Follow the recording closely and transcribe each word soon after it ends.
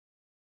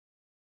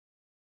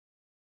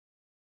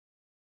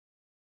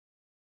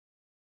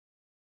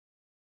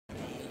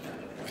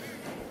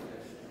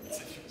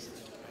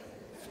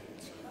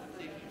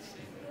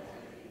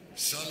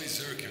Sally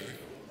Zerker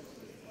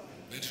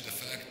mentioned the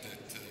fact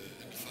that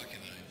Emil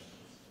Fackenheim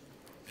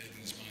had in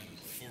his mind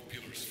 4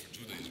 pillars for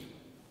Judaism.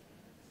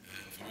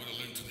 And from what I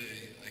learned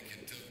today, I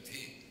can tell that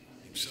he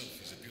himself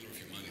is a pillar of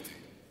humanity.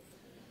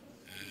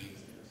 And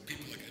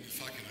people like Emil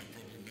Fackenheim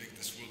probably make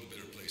this world a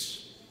better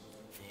place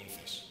for all of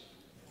us.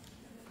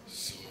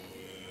 So,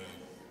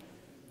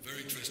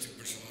 very interesting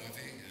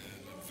personality, and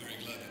I'm very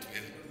glad that we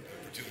had the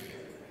opportunity.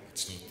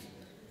 It's not,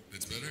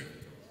 that's better?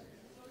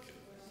 Okay.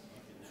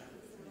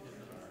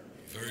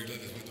 Very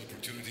glad that we had the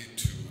opportunity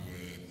to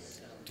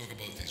talk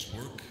about his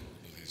work,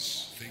 about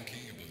his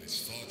thinking, about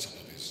his thoughts, about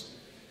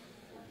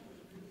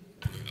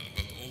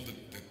all the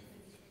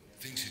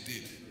things he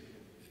did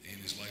in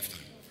his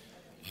lifetime.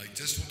 I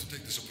just want to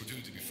take this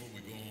opportunity before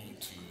we go on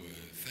to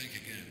thank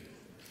again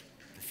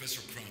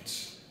Professor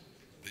Krantz,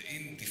 the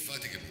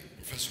indefatigable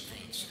Professor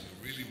Krantz,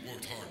 who really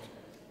worked hard,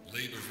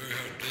 labored very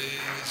hard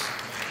days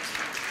and nights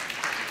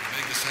to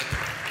make this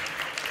happen.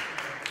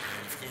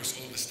 And of course,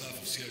 all the staff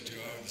of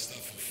CIJR, the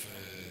staff of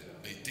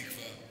Beit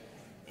Tikva,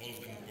 all of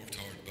them worked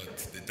hard, but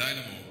the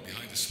dynamo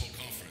behind this whole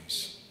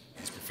conference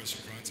is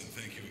Professor Krantz, and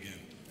thank you again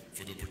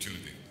for the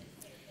opportunity.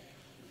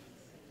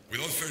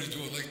 Without further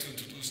ado, I'd like to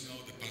introduce now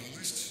the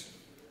panelists,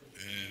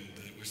 and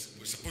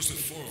we're supposed to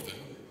have 4 of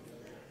them,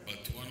 but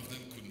one of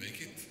them couldn't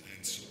make it,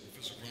 and so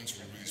Professor Krantz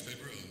will read his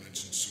paper. I'll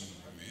mention soon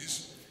who he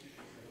is.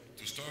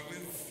 To start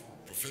with,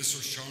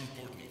 Professor Sharon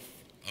Portnoff.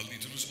 I'll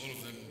introduce all of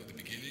them at the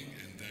beginning,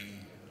 and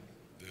then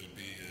they'll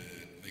be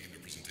making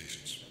their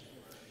presentations.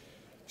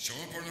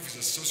 Sharon Portnoff is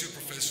Associate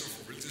Professor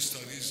of Religious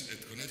Studies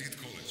at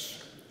Connecticut College.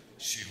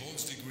 She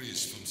holds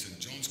degrees from St.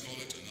 John's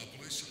College,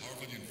 Annapolis,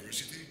 Harvard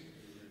University,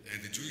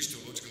 and the Jewish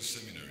Theological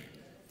Seminary.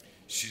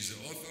 She is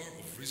the author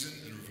of Reason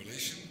and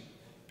Revelation,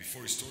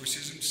 Before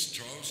Historicism,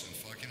 Strauss and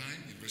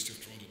Fackenheim, University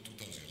of Toronto,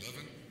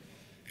 2011,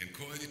 and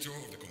co-editor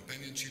of the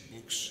companionship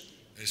books,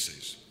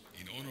 Essays,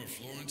 in honor of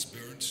Lawrence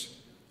Burns,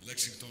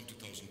 Lexington,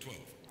 2012,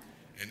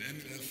 and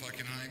Emil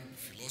Fackenheim,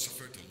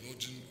 philosopher,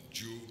 theologian,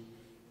 Jew,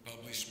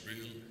 published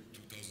Brill,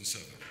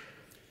 2007.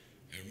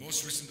 Her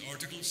most recent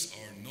articles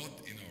are Not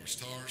in Our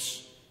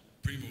Stars,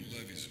 Primo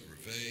Levi's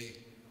Reveille,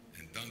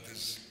 and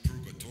Dante's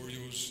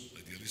Purgatorios,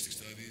 Idealistic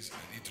Studies,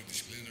 and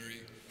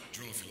Interdisciplinary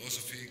Journal of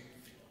Philosophy,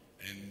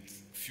 and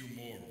a few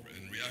more,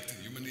 and Reactive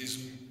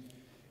Humanism,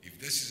 If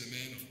This is a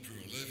Man of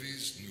Primo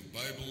Levi's, New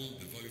Bible,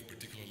 The Value of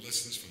Particular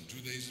Lessons from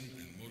Judaism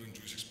and Modern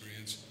Jewish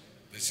Experience.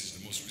 This is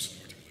the most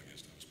recent article, I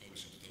guess, that was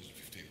published in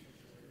 2015.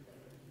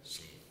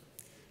 So,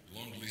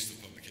 long list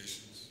of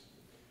publications.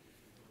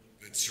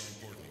 That's Sharon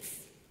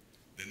Portnoff.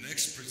 The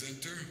next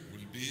presenter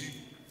will be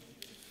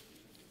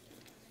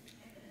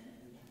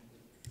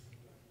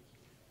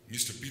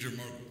Mr. Peter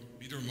Margo.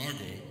 Peter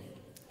Margo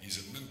is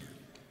a member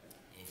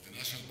of the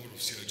National Board of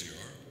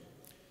CIJR.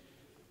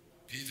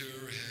 Peter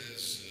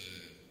has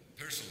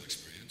personal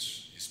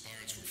experience. His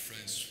parents were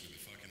friends with the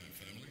Fackenheim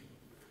family.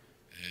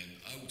 And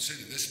I would say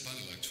that this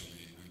panel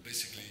actually will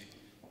basically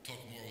talk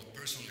more about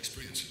personal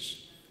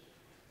experiences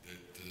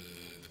that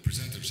the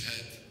presenters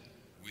had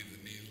with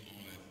Emil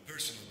on a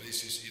personal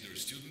basis, either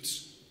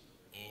students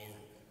or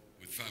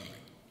with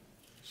family.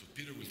 So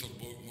Peter will talk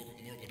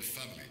more about the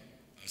family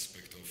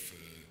aspect of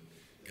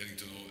getting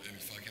to know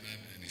Emil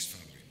Fackenheim and his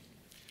family.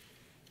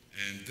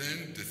 And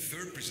then the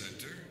third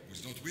presenter, who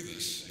is not with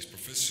us, is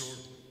Professor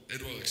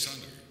Edward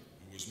Alexander,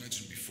 who was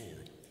mentioned before,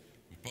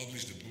 who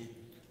published the book,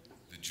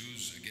 The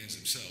Jews Against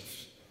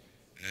Themselves,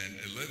 and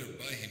a letter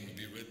by him will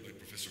be read by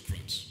Professor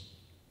Krantz,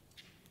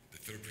 the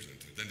third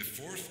presenter. Then the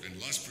fourth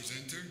and last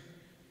presenter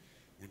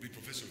will be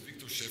Professor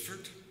Victor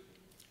Sheffert,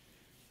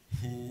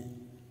 who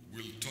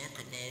will talk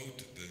about,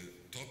 the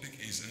topic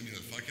is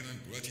Emil Fackenheim,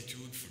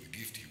 Gratitude for the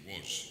Gift He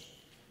Was.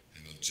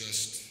 And I'll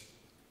just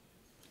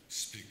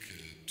speak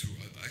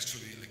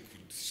actually I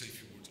could say a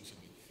few words also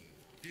about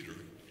Peter.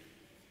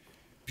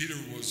 Peter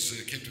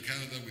came to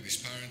Canada with his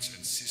parents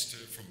and sister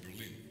from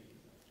Berlin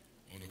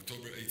on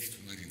October 8th,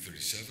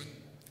 1937,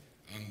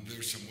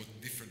 under somewhat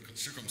different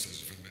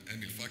circumstances from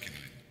Emil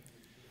Fackenheim.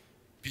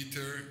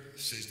 Peter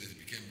says that he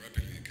became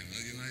rapidly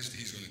Canadianized.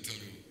 He's going to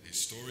tell you his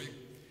story.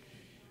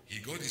 He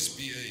got his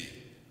BA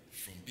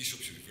from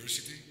Bishop's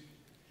University,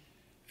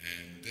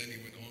 and then he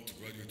went on to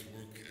graduate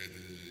work at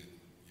the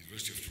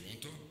University of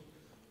Toronto,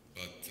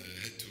 but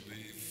had to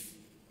leave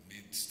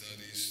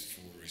mid-studies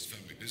for his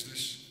family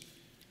business.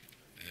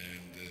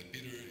 And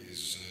Peter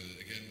is,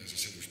 again, as I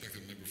said, very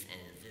respected member of our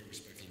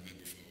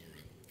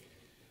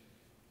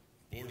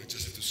board. I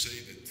just have to say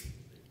that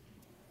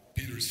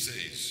Peter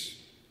says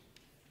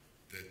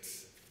that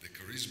the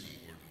charisma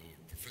or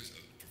Professor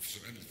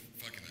Emil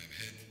Fackenheim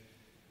had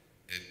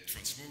a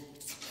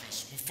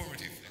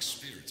transformative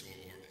experience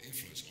or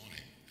influence on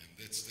him. And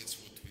that's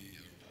what we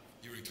are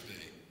hearing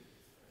today,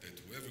 that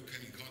whoever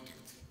came in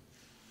contact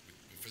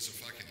with Professor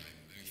Fackenheim,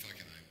 Emil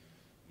Fackenheim,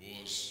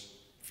 was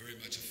very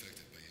much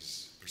affected by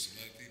his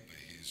personality, by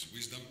his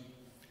wisdom,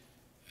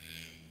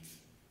 and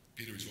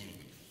Peter is one of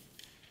them.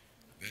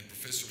 Then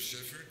Professor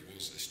Sheffert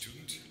was a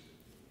student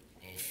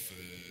of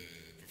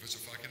Professor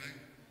Fackenheim,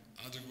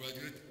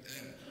 undergraduate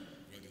and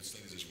graduate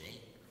studies as well.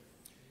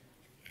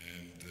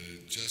 And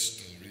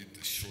just read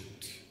a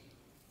short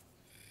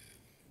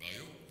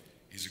bio.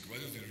 He's a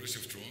graduate of the University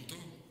of Toronto,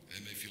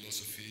 MA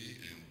Philosophy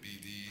and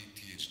BD,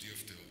 PhD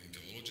in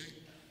Theology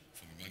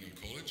from Emmanuel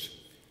College.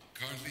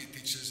 Currently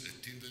teaches at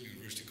Tyndale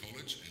University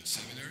College and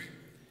Seminary,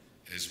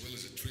 as well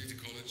as at Trinity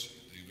College,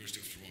 the University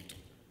of Toronto.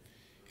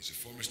 He's a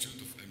former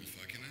student of Emil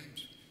Fackenheim.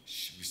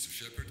 Mr.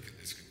 Shepherd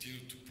has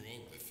continued to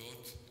probe the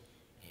thought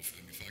of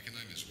Emil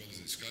Fackenheim, as well as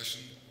the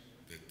discussion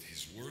that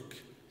his work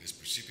has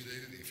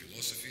precipitated in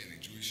philosophy and in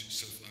Jewish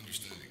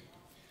self-understanding.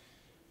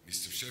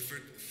 Mr.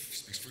 Shepherd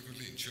speaks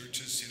frequently in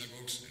churches,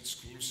 synagogues, and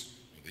schools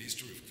on the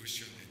history of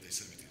Christian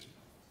anti-Semitism.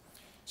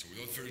 So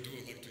without further ado,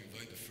 I'd like to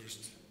invite the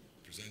first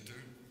presenter,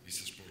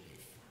 Mrs.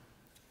 Portnoff.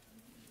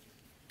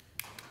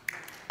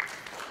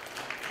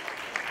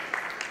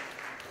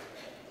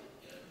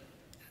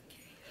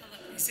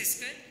 Is this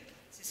good?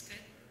 Is this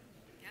good?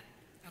 Yeah?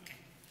 Okay.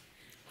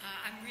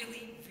 I'm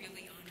really,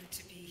 really honored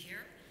to be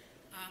here.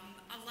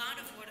 A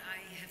lot of what I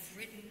have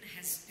written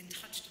has been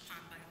touched upon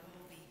by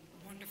all the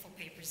wonderful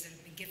papers that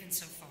have been given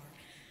so far.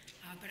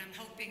 But I'm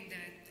hoping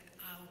that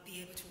I'll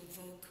be able to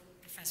evoke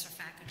Professor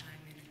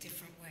Fackenheim in a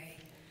different way.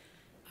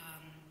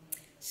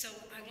 So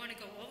I want to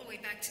go all the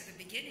way back to the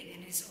beginning.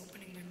 In his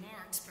opening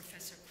remarks,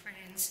 Professor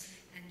Kranz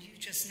and you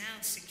just now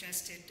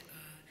suggested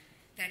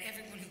that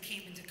everyone who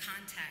came into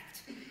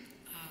contact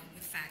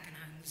with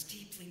Fackenheim was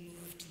deeply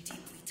moved and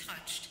deeply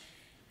touched,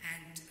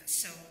 and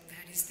so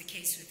that is the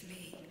case with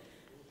me.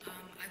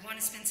 I want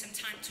to spend some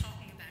time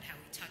talking about how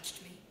he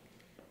touched me.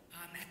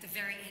 At the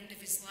very end of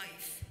his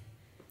life,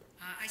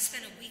 I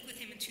spent a week with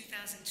him in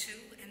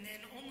 2002, and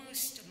then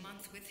almost a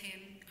month with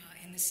him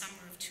in the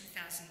summer of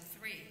 2003.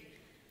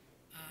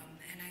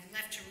 And I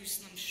left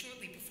Jerusalem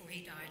shortly before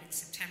he died in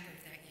September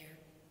of that year.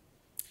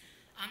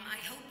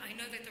 I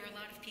know that there are a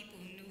lot of people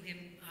who knew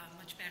him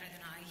much better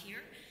than I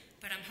here,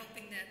 but I'm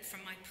hoping that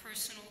from my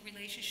personal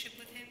relationship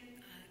with him,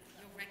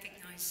 you'll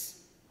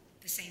recognize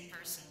the same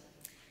person.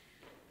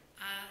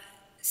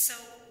 So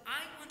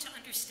I want to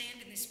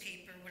understand in this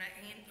paper what I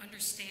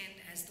understand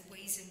as the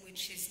ways in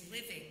which his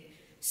living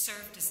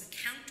served as the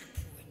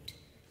counterpoint,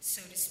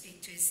 so to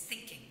speak, to his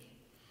thinking.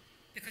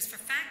 Because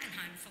for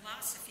Fackenheim,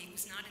 philosophy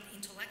was not an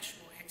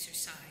intellectual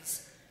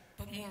exercise,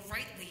 but more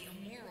rightly a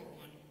moral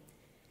one.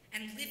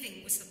 And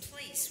living was the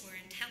place where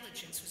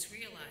intelligence was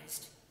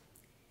realized.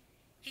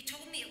 He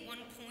told me at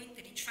one point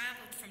that he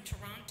traveled from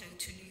Toronto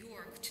to New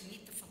York to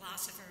meet the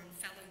philosopher and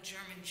fellow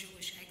German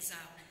Jewish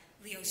exile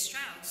Leo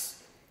Strauss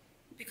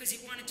because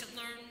he wanted to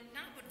learn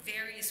not what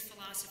various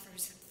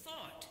philosophers had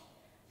thought,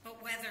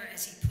 but whether,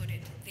 as he put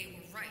it, they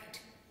were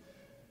right.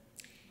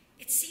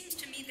 It seems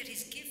to me that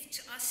his gift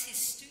to us, his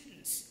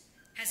students,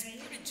 has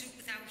more to do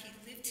with how he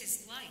lived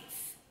his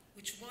life,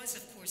 which was,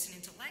 of course, an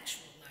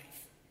intellectual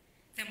life,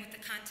 than with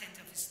the content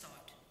of his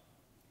thought.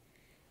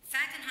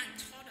 Fackenheim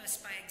taught us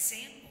by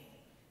example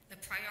the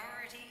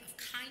priority of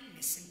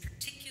kindness in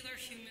particular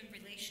human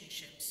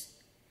relationships,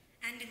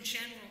 and in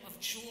general of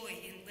joy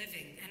in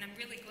living. And I'm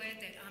really glad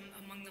that I'm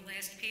among the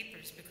last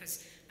papers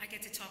because I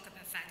get to talk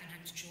about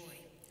Fackenheim's joy.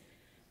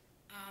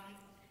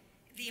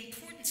 The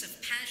importance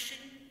of passion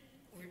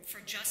or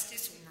for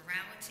justice or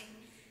morality,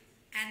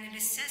 and the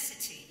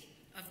necessity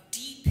of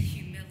deep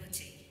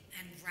humility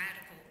and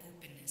radical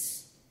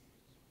openness.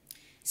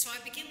 So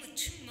I begin with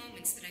two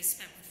moments that I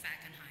spent with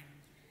Fackenheim.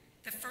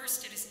 The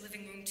first at his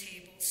living room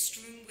table,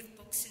 strewn with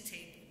books and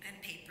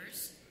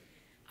papers.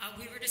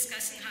 We were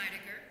discussing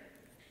Heidegger.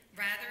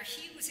 Rather,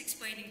 he was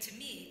explaining to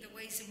me the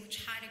ways in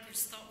which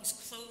Heidegger's thought was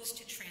closed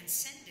to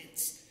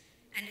transcendence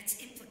and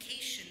its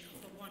implication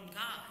of the one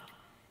God,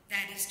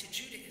 that is, to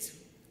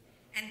Judaism,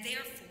 and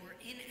therefore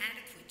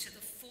inadequate to the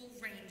full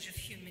range of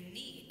human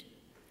need.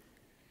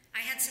 I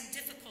had some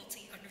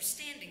difficulty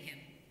understanding him.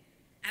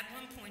 At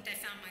one point, I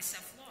found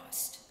myself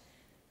lost.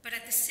 But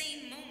at the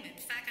same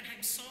moment,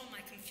 Fackenheim saw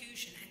my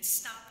confusion and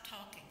stopped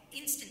talking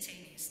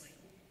instantaneously.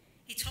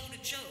 He told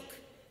a joke.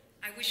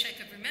 I wish I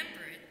could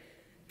remember it,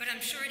 but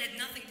I'm sure it had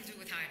nothing to do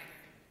with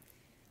Heidegger.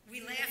 We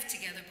laughed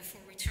together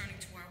before returning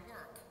to our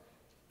work.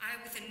 I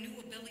with a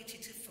new ability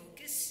to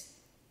focus,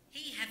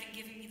 he having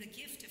given me the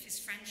gift of his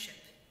friendship.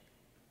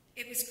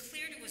 It was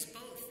clear to us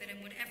both that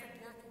in whatever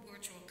work we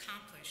were to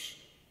accomplish,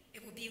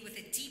 it would be with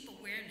a deep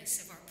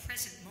awareness of our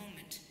present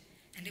moment,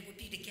 and it would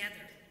be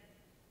together.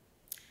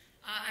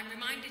 I'm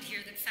reminded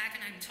here that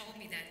Fackenheim told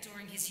me that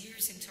during his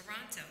years in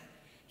Toronto,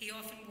 he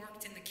often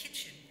worked in the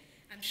kitchen.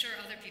 I'm sure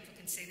other people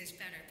can say this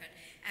better, but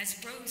as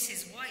Rose,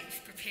 his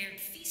wife, prepared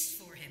feasts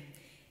for him,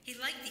 he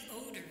liked the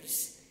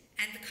odors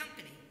and the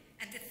company,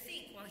 and to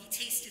think while he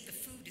tasted the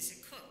food as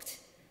it cooked.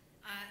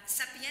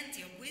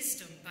 Sapientia,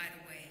 wisdom, by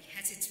the way,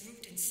 has its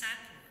root in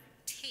sapor,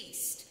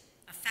 taste,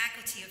 a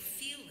faculty of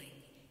feeling,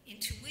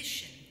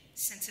 intuition,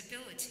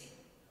 sensibility.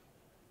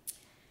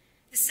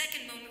 The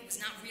second moment was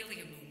not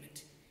really a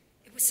moment.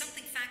 It was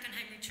something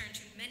Fackenheim returned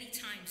to many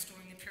times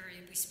during the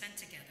period we spent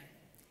together.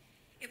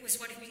 It was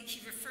what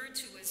he referred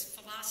to as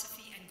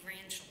philosophy and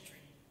grandchildren,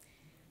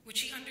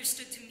 which he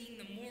understood to mean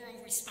the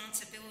moral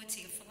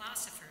responsibility of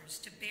philosophers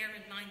to bear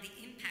in mind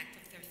the impact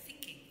of their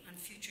thinking on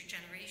future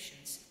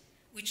generations,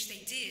 which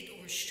they did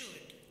or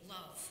should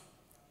love.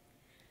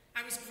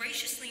 I was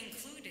graciously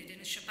included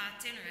in a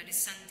Shabbat dinner at his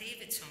son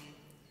David's home.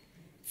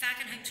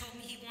 Fackenheim told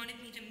me he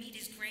wanted me to meet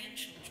his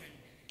grandchildren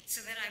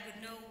so that I would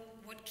know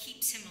what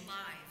keeps him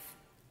alive.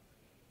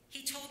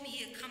 He told me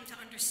he had come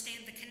to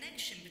understand the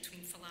connection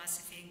between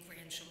philosophy and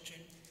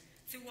grandchildren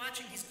through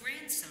watching his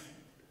grandson,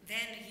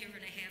 then a year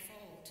and a half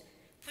old,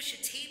 push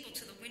a table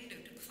to the window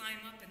to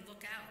climb up and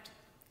look out.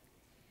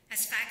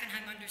 As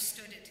Fackenheim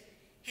understood it,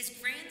 his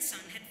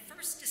grandson had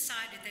first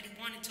decided that he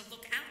wanted to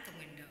look out the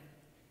window,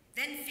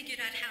 then figured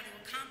out how to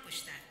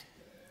accomplish that.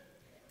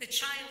 The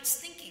child's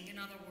thinking, in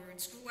other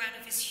words, grew out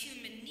of his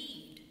human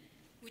need,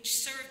 which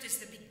served as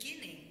the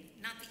beginning,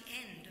 not the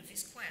end of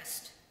his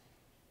quest.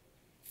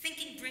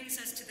 Thinking brings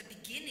us to the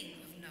beginning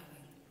of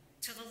knowing,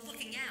 to the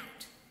looking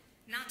out,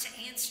 not to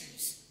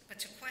answers, but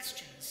to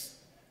questions.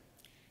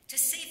 To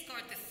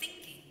safeguard the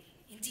thinking,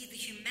 indeed the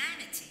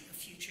humanity of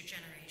future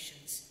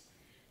generations,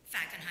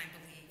 Fackenheim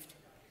believed,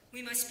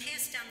 we must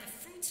pass down the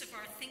fruits of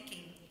our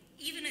thinking,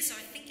 even as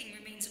our thinking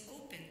remains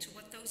open to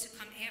what those who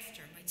come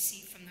after might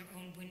see from their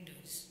own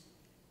windows.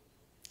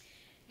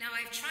 Now,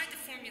 I've tried to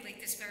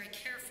formulate this very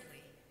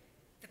carefully,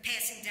 the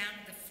passing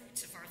down of the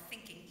fruits of our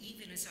thinking,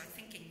 even as our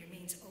thinking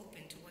remains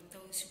open to what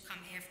those who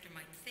come after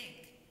might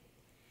think,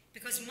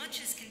 because much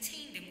is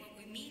contained in what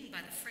we mean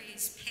by the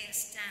phrase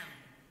pass down.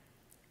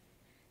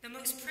 The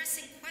most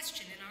pressing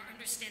question in our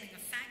understanding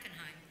of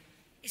Fackenheim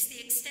is the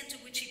extent to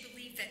which he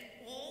believed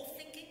that all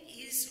thinking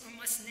is or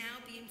must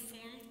now be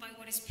informed by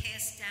what is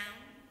passed down,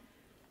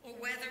 or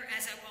whether,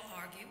 as I will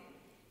argue,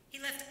 he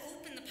left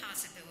open the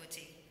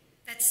possibility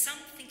that some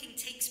thinking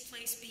takes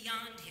place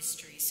beyond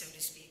history, so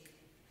to speak,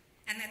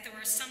 and that there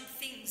are some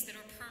things that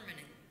are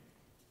permanent.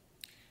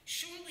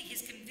 Surely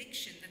his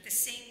conviction that the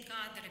same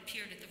God that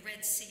appeared at the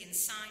Red Sea in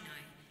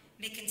Sinai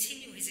may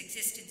continue his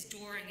existence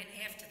during and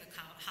after the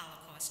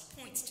Holocaust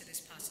points to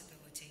this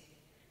possibility.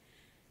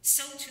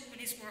 So too in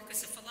his work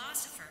as a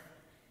philosopher,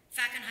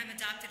 Fackenheim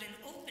adopted an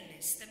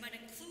openness that might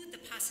include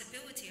the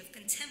possibility of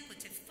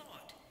contemplative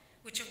thought,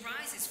 which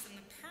arises from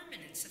the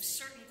permanence of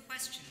certain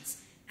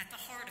questions at the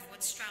heart of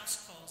what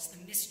Strauss calls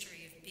the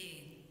mystery of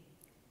being.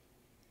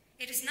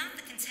 It is not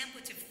the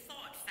contemplative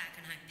thought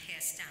Fackenheim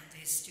passed down to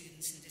his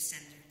students and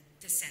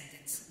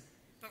descendants,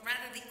 but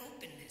rather the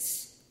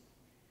openness.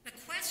 The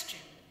question,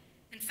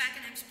 and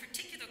Fackenheim's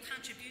particular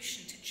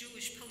contribution to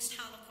Jewish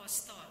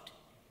post-Holocaust thought,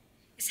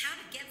 is how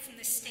to get from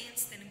the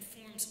stance that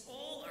informs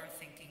all our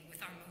thinking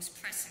with our most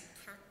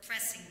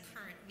pressing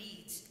current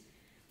needs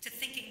to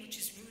thinking which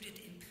is rooted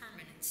in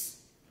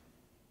permanence.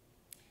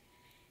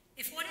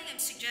 If what I am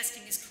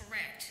suggesting is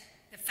correct,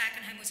 that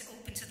Fackenheim was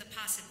open to the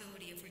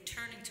possibility of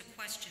returning to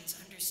questions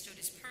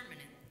understood as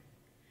permanent,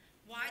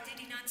 why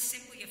did he not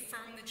simply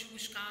affirm the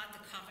Jewish God,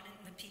 the covenant,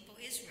 and the people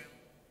Israel?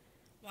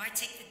 Why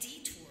take the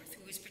detour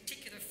through his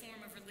particular form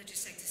of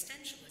religious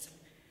existentialism?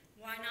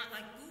 Why not,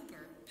 like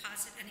Buber,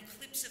 posit an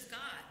eclipse of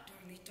God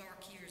during the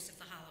dark years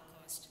of the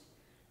Holocaust?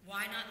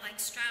 Why not,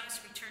 like Strauss,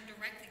 return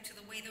directly to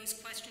the way those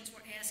questions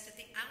were asked at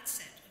the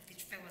outset of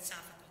the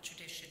philosophical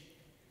tradition?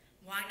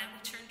 Why not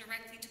return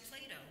directly to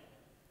Plato?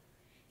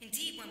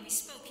 Indeed, when we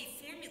spoke,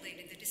 he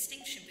formulated the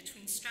distinction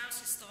between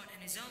Strauss's thought and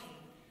his own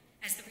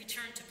as the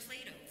return to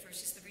Plato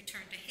versus the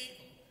return to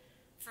Hegel,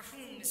 for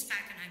whom, as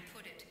Fackenheim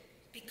put it,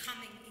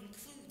 becoming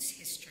includes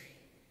history.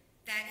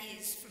 That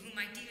is, for whom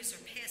ideas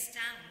are passed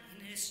down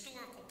in an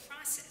historical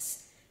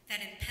process that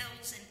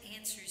impels and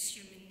answers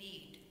human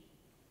need.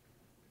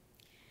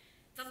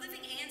 The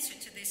living answer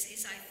to this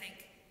is, I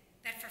think,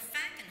 that for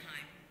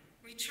Fackenheim,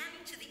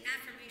 returning to the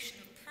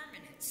affirmation of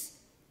permanence,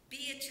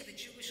 be it to the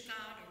Jewish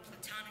God or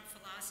Platonic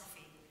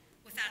philosophy,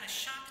 without a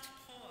shocked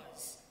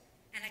pause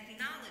and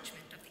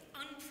acknowledgement of the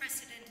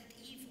unprecedented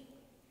evil,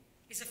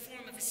 is a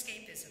form of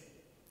escapism.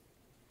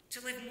 To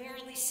live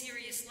morally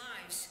serious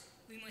lives,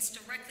 we must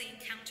directly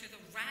encounter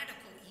the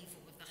radical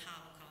evil of the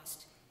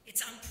Holocaust,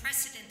 its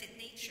unprecedented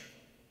nature.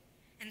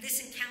 And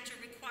this encounter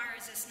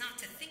requires us not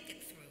to think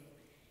it through.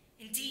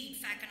 Indeed,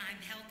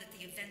 Fackenheim held that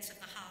the events of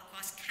the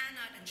Holocaust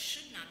cannot and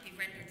should not be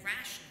rendered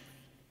rationally,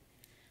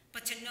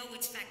 but to know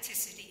its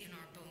facticity in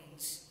our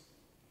bones.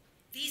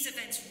 These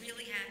events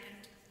really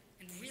happened,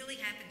 and really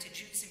happened to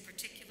Jews in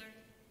particular,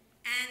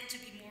 and to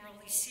be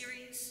morally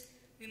serious,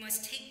 we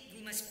must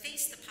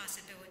face the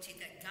possibility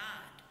that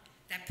God,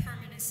 that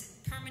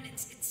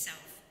permanence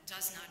itself,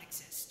 does not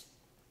exist.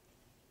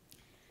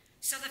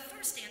 So the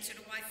first answer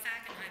to why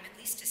Fackenheim, at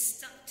least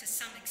to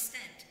some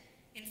extent,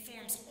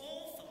 informs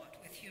all thought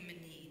with human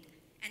need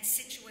and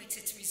situates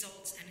its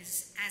results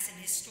as an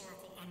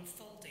historical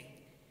unfolding,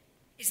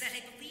 is that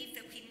I believe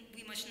that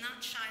we must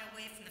not shy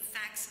away from the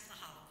facts of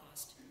the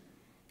Holocaust.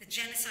 The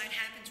genocide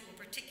happened to a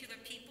particular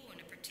people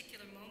in a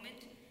particular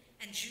moment,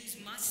 and Jews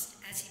must,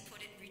 as he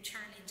put it,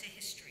 return into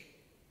history.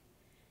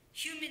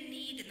 Human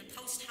need in the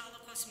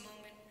post-Holocaust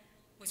moment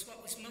was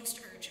what was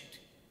most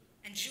urgent,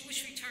 and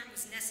Jewish return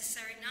was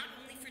necessary not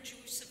only for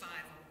Jewish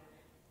survival.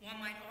 One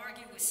might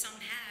argue, as some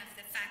have,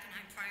 that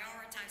Fackenheim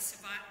prioritized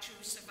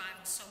Jewish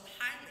survival so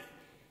highly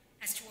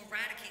as to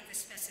eradicate the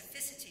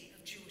specificity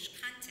of Jewish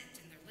content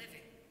in their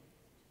living.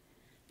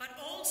 but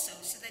also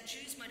so that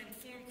Jews might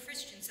inform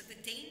Christians of the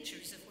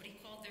dangers of what he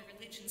called their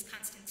religion's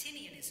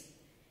Constantinianism,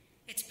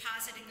 its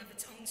positing of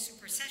its own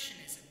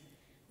supersessionism,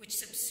 which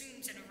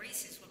subsumes and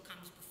erases what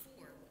comes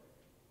before.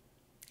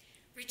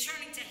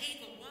 Returning to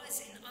Hegel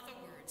was, in other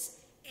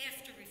words,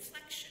 after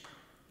reflection,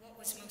 what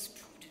was most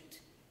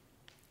prudent.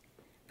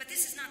 But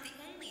this is not the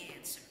only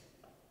answer.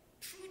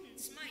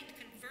 Prudence might,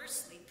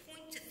 conversely,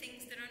 point to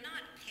things that are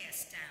not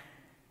passed down,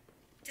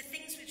 to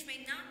things which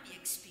may not be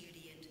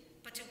expedient,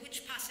 but to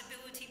which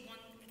possibility one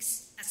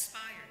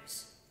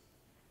aspires.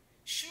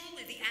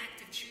 Surely the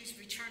act of Jews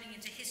returning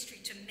into history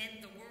to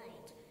mend the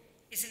world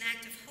is an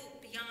act of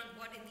hope beyond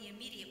what in the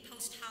immediate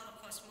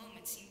post-Holocaust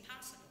moment seemed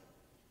possible.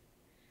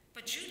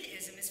 But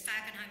Judaism, as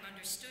Fackenheim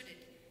understood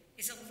it,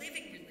 is a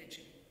living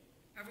religion,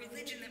 a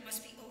religion that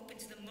must be open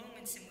to the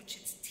moments in which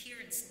its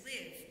adherents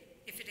live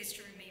if it is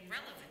to remain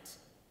relevant.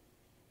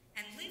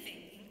 And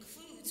living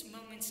includes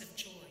moments of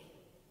joy.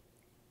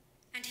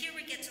 And here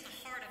we get to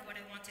the heart of what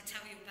I want to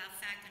tell you about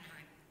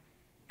Fackenheim,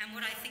 and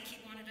what I think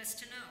he wanted us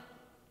to know.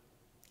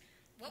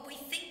 What we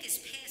think is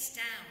passed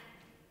down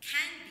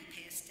can be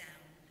passed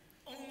down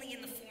only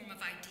in the form of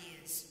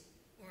ideas,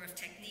 or of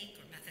technique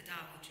or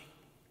methodology.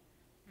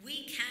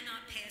 We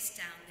cannot pass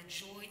down the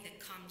joy that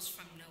comes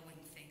from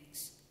knowing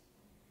things.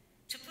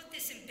 To put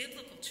this in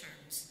biblical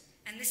terms,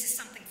 and this is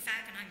something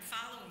Fackenheim,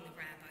 following the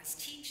rabbis,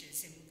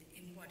 teaches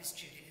in What is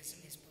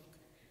Judaism, his book,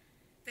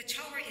 the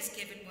Torah is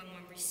given when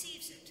one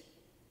receives it.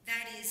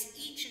 That is,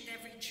 each and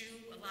every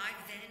Jew alive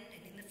then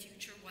and in the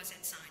future was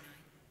at Sinai.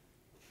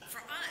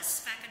 For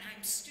us,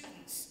 Fackenheim's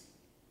students,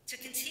 to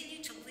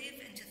continue to live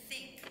and to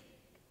think,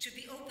 to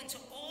be open to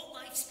all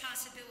life's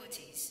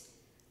possibilities,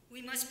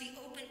 we must be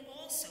open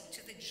also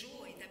to the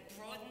joy that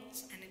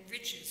broadens and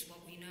enriches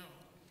what we know.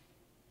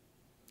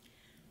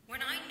 When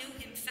I knew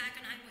him,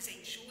 Fackenheim was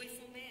a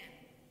joyful man.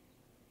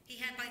 He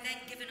had by then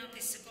given up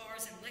his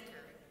cigars and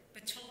liquor,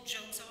 but told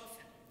jokes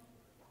often.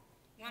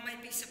 One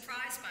might be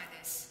surprised by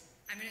this.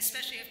 I mean,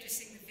 especially after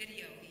seeing the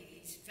video,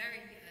 he's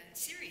very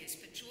serious,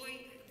 but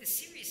the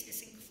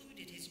seriousness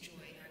included his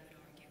joy, I would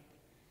argue.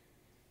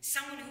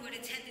 Someone who had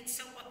attended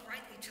so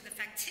uprightly to the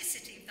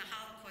facticity of the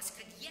Holocaust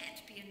could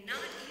yet be a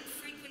not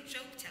infrequent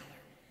joke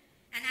teller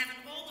and have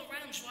an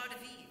all-around joie de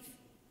vivre.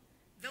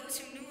 Those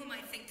who knew him,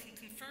 I think, can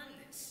confirm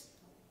this.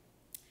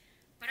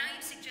 But I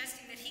am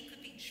suggesting that he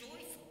could be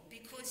joyful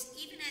because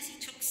even as he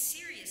took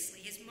seriously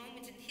his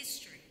moment in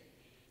history,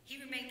 he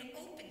remained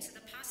open to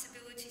the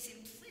possibilities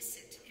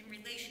implicit in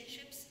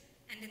relationships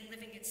and in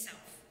living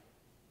itself.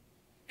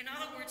 In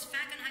other words,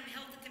 Fackenheim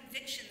held the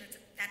conviction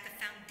that the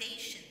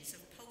foundations of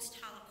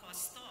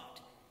post-Holocaust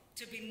thought,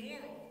 to be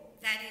moral,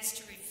 that is,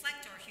 to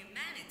reflect our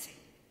humanity,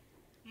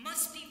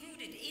 must be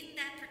rooted in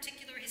that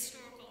particular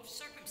historical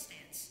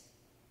circumstance,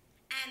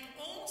 and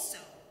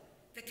also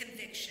the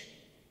conviction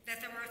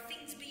that there are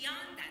things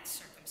beyond that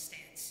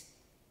circumstance,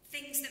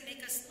 things that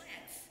make us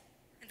laugh,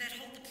 and that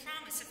hold the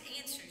promise of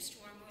answers to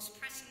our most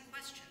pressing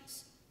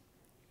questions.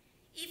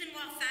 Even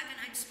while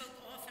Fackenheim spoke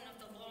often of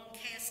the long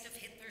cast of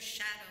Hitler's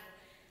shadow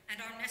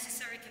and our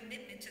necessary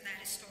commitment to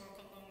that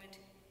historical moment,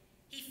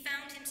 he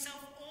found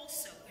himself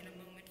also in a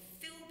moment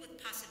filled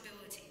with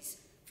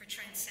possibilities for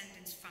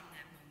transcendence from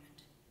that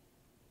moment.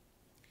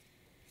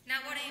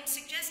 Now, what I am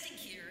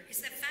suggesting here is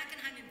that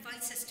Fackenheim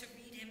invites us to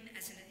read him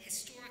as an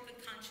historically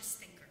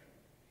conscious thinker.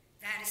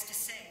 That is to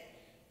say,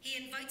 he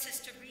invites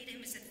us to read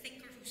him as a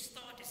thinker whose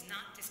thought is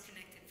not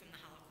disconnected from the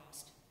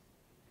Holocaust.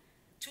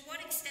 To what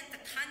extent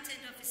the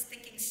content of his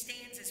thinking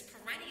stands as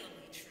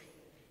perennially true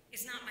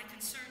is not my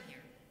concern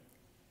here.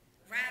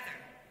 Rather,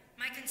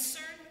 my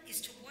concern is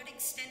to what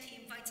extent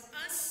he invites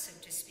us, so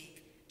to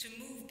speak, to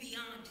move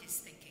beyond his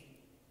thinking.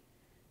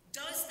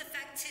 Does the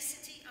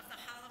facticity of the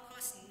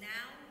Holocaust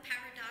now,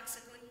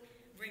 paradoxically,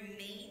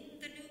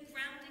 remain the new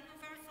grounding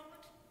of our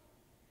thought?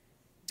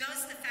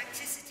 Does the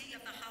facticity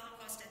of the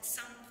Holocaust at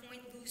some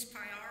point lose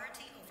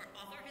priority over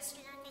other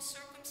historical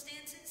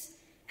circumstances,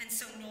 and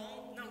so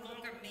no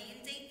longer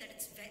mandate that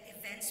its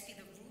events be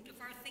the root of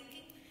our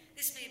thinking?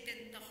 This may have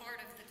been the heart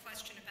of the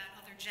question about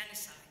other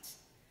genocides.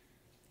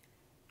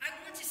 I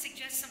want to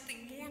suggest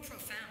something more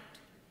profound.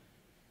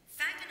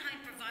 Fackenheim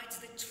provides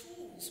the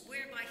tools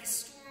whereby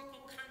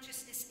historical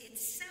consciousness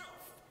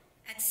itself,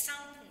 at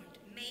some point,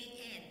 may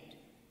end,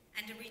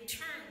 and a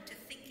return to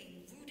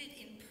thinking rooted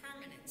in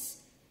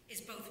permanence is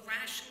both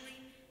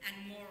rationally and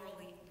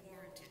morally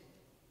warranted.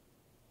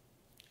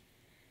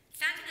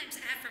 Fackenheim's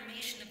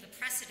affirmation of the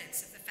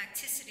precedence of the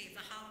facticity of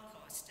the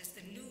Holocaust as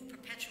the new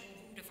perpetual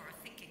root of our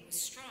thinking was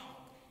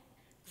strong,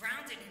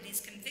 grounded in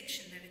his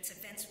conviction that its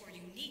events were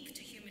unique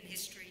to human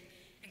history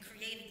and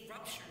created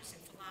ruptures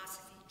in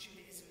philosophy,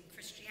 Judaism, and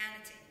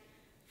Christianity,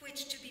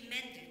 which, to be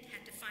mended,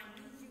 had to find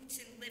new roots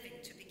in living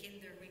to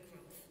begin their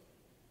regrowth.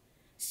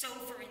 So,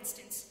 for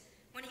instance,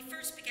 when he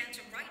first began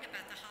to write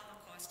about the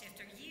Holocaust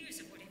after years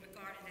of what he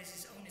regarded as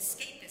his own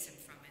escapism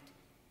from it,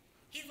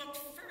 he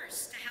looked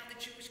first to how the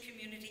Jewish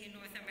community in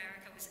North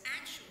America was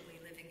actually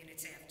living in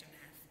its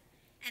aftermath,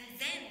 and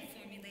then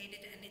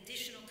formulated an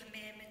additional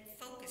commandment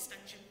focused on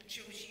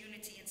Jewish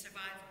unity and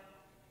survival.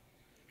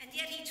 And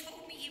yet he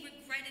told me he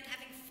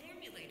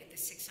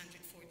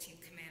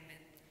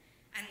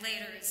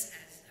later, as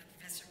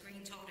Professor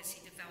Green told us,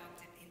 he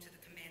developed it into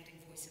the commanding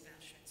voice of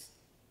Auschwitz.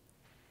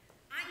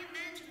 I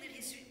imagine that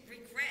his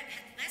regret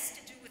had less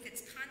to do with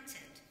its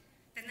content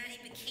than that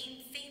he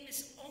became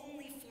famous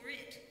only for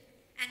it,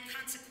 and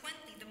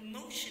consequently the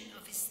motion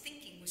of his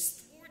thinking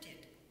was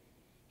thwarted.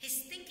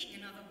 His thinking,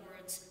 in other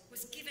words,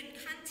 was given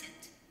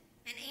content,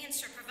 an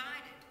answer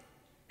provided.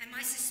 And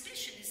my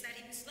suspicion is that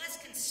he was less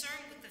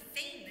concerned with the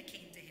fame that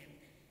came to him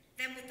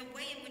than with the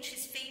way in which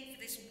his fame for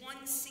this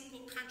one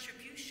single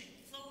contribution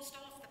closed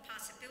off the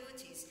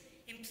possibilities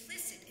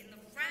implicit in the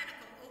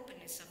radical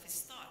openness of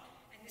his thought.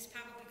 And this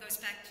probably goes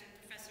back to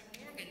Professor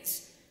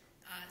Morgan's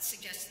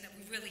suggestion that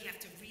we really have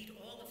to read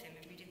all of him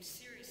and read him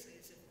seriously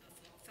as a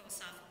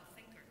philosophical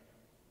thinker.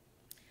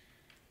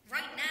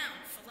 Right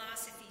now,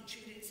 philosophy,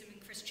 Judaism, and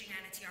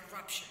Christianity are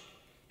ruptured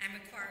and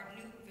require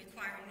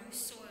new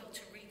soil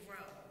to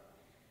regrow.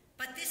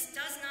 But this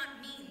does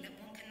not mean that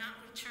one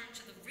cannot return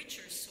to the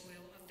richer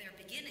soil of their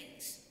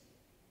beginnings.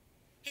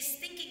 His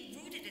thinking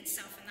rooted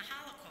itself in the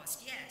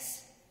Holocaust,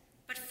 yes,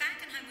 but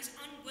Fackenheim was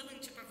unwilling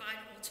to provide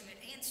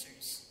ultimate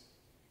answers.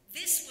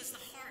 This was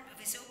the heart of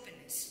his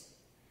openness,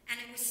 and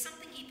it was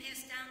something he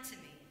passed down to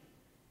me.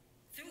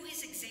 Through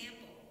his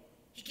example,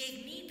 he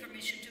gave me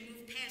permission to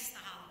move past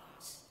the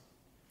Holocaust,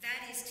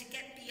 that is, to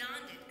get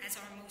beyond it as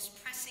our most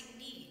pressing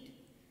need,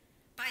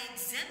 by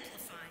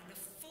exemplifying the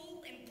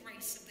full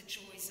embrace of the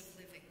joys of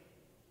living.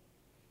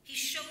 He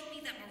showed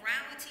me that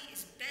morality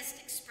is best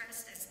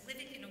expressed as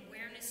living in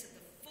awareness of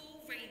the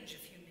full range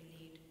of human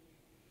need,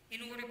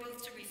 in order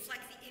both to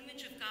reflect the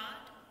image of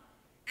God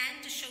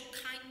and to show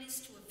kindness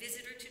to a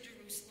visitor to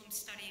Jerusalem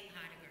studying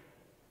Heidegger.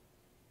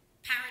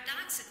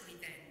 Paradoxically,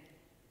 then,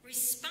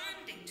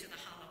 responding to the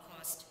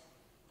Holocaust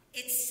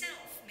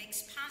itself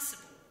makes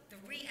possible the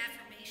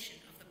reaffirmation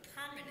of the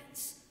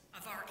permanence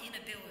of our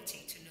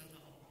inability to know the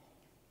whole.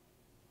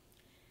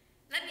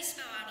 Let me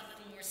spell out a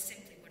little more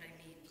simply what I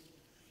mean.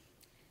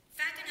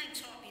 Fackenheim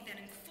taught me that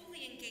in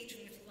fully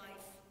engaging with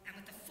life and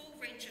with the full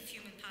range of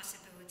human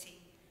possibility,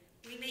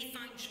 we may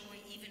find joy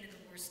even in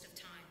the worst of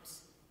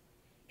times.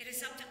 It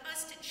is up to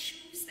us to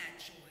choose that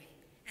joy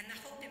and the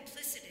hope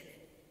implicit in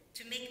it,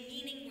 to make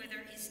meaning where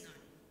there is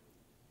none.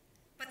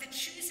 But the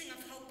choosing of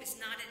hope is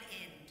not an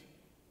end.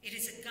 It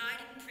is a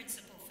guiding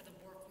principle for the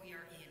work we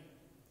are in.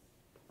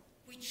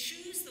 We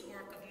choose the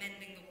work of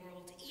mending the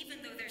world, even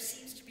though there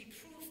seems to be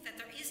proof that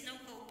there is no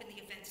hope in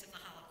the events of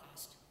the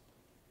Holocaust.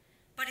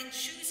 But in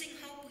choosing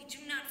hope, we do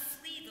not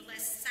flee the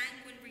less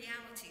sanguine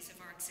realities of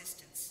our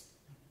existence.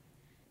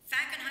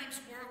 Fackenheim's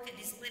work and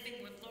his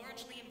living were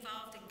largely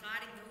involved in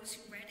guiding those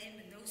who read him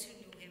and those who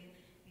knew him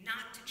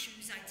not to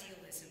choose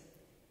idealism.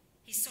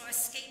 He saw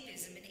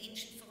escapism in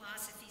ancient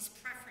philosophy's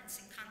preference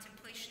and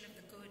contemplation of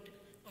the good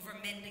over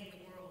mending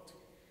the world.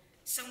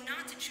 So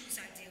not to choose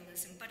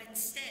idealism, but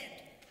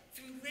instead,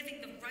 through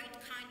living the right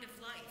kind of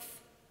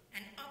life,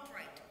 an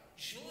upright,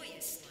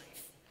 joyous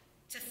life,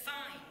 to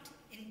find,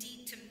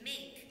 indeed to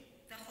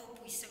make, the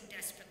hope we so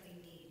desperately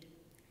need.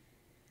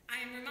 I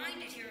am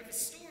reminded here of a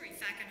story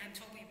Fackenheim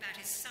told me about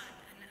his son,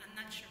 and I'm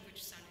not sure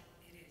which son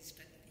it is,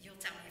 but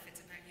you'll tell me if it's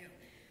about you,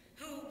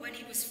 who, when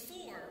he was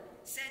 4,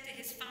 said to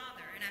his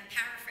father, and I'm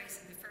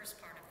paraphrasing the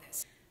first part of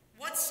this,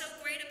 "What's so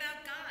great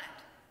about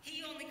God?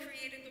 He only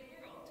created the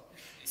world.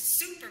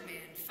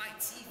 Superman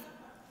fights evil."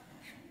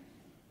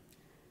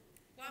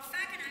 While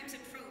Fackenheim's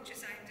approach,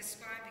 as I am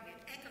describing it,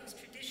 echoes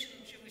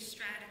traditional Jewish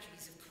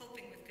strategies of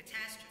coping with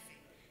catastrophe,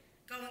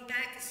 going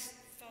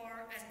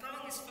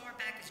as far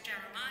back as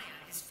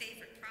Jeremiah, his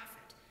favorite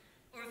prophet,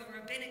 or the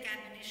rabbinic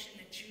admonition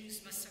that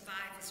Jews must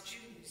survive as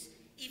Jews,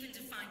 even to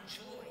find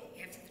joy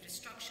after the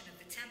destruction of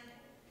the temple,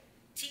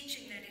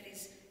 teaching that it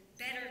is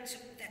better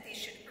that they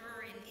should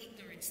err in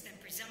ignorance than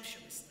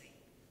presumptuously.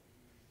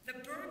 The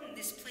burden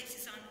this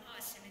places on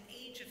us in an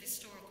age of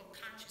historical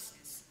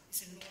consciousness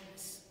is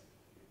enormous.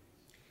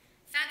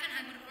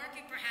 Fackenheim would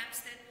argue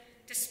perhaps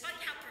that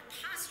despite how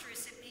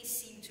preposterous it may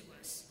seem to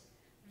us,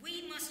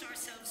 we must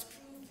ourselves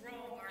prove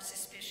wrong our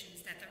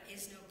suspicions that there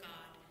is no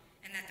God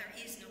and that there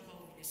is no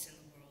holiness in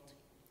the world.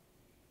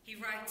 He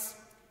writes,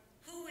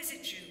 "Who is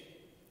a Jew?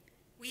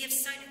 We have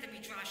cited the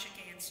Midrashic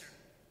answer,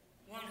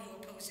 one who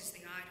opposes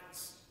the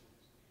idols.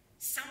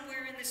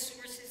 Somewhere in the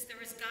sources there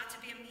has got to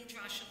be a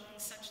Midrash along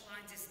such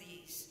lines as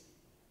these.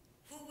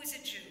 Who is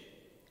a Jew?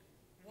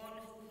 One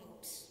who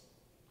hopes."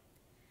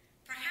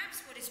 Perhaps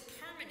what is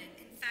permanent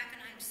in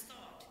Fackenheim's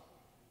thought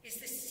is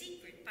the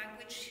secret by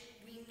which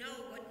we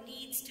know what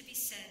needs to be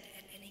said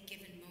at any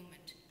given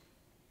moment.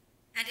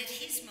 And at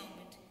his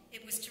moment,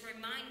 it was to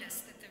remind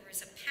us that there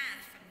is a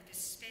path from the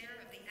despair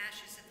of the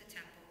ashes of the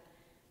temple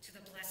to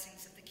the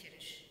blessings of the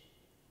Kiddush.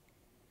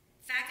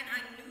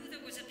 Fackenheim knew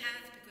there was a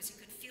path because he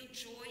could feel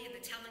joy in the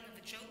telling of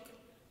a joke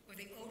or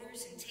the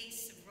odors and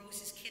tastes of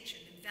Rose's kitchen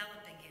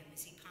enveloping him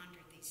as he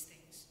pondered these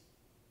things.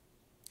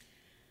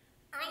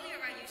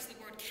 Earlier, I used the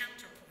word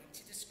counterpoint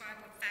to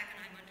describe what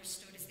Fackenheim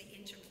understood as the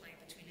interplay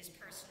between his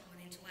personal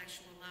and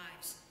intellectual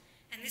lives,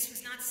 and this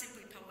was not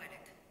simply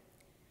poetic.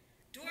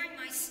 During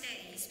my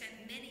stay, he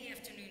spent many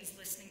afternoons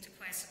listening to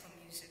classical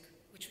music,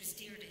 which was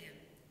dear to him.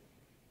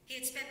 He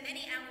had spent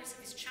many hours of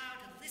his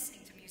childhood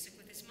listening to music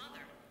with his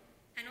mother,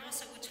 and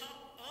also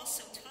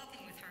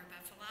talking with her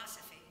about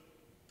philosophy.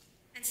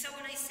 And so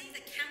when I say the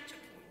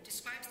counterpoint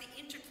describes the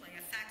interplay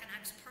of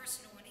Fackenheim's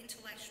personal and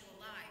intellectual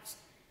lives,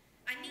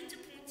 I mean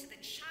to point to the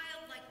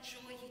childlike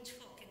joy he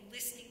took in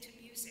listening to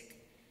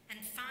music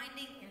and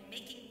finding or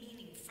making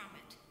meaning from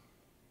it.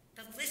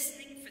 The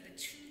listening for the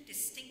two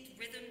distinct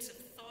rhythms of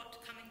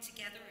thought coming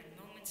together in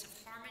moments of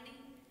harmony,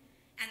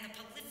 and the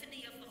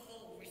polyphony of the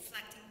whole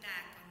reflecting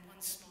back on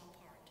one small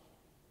part.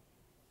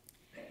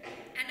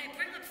 And I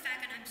bring up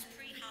Fackenheim's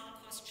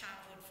pre-Holocaust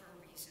childhood for a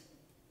reason.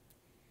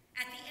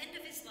 At the end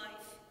of his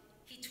life,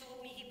 he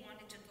told me he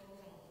wanted to go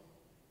home.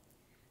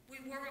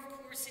 We were, of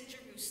course, in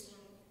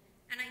Jerusalem,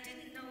 and I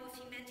didn't know if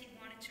he meant he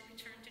wanted to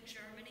return to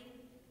Germany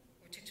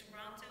or to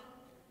Toronto,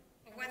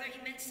 or whether he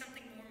meant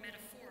something more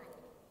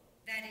metaphorical.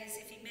 That is,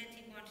 if he meant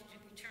he wanted to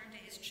return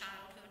to his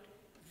childhood,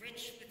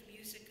 rich with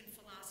music and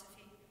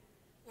philosophy,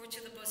 or to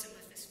the bosom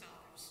of his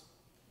fathers.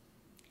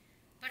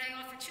 But I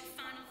offer two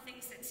final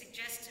things that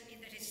suggest to me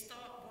that his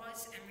thought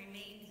was and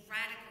remained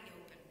radically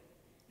open,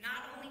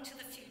 not only to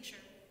the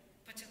future,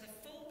 but to the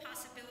full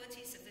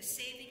possibilities of the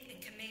saving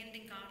and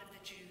commanding God of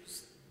the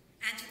Jews,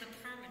 and to the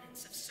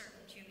permanence of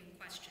certain human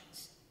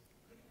questions.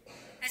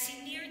 As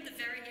he neared the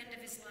very end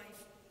of his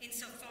life,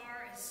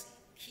 insofar as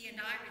he and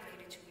I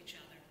related to each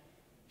other,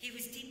 he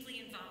was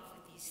deeply involved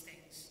with these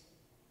things.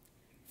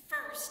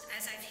 First,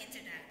 as I've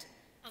hinted at,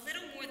 a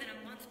little more than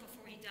a month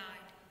before he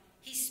died,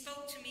 he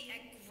spoke to me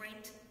at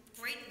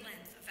great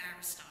length of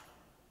Aristotle,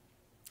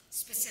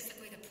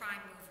 specifically the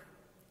prime mover.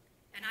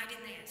 And I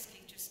didn't ask,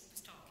 he just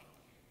was talking.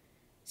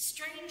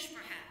 Strange,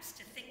 perhaps,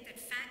 to think that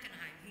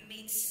Fackenheim, who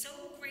made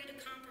so great a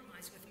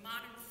compromise with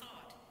modern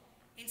thought,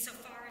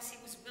 insofar as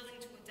he was willing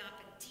to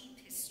adopt a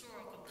deep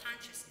historical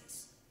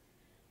consciousness,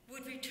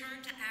 would return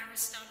to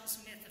Aristotle's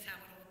myth of how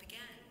it all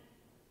began.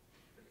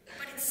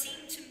 But it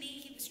seemed to me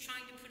he was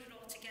trying to put it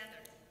all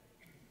together.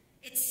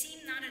 It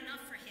seemed not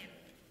enough for him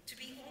to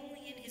be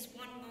only in his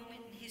one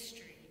moment in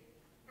history,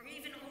 or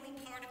even only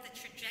part of the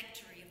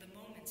trajectory of the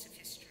moments of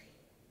history.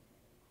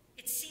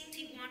 It seemed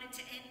he wanted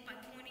to end by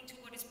pointing to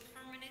what is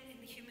permanent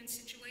in the human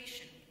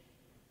situation,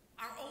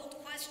 our old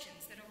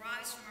questions that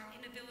arise from our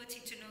inability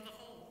to know the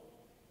whole,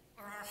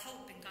 or our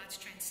hope in God's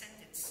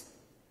transcendence.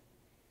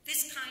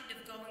 This kind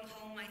of going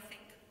home, I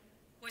think,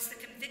 was the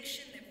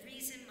conviction that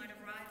reason might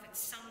arrive at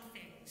some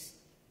things,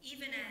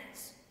 even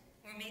as,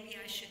 or maybe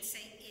I should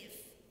say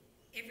if,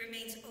 it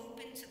remains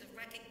open to the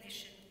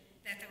recognition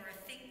that there are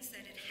things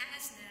that it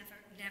has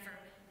never,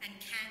 and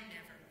can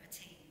never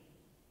attain.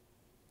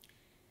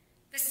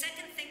 The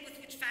second thing with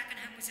which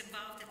Fackenheim was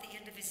involved at the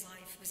end of his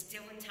life was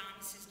Dylan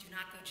Thomas's "Do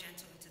Not Go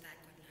Gentle into That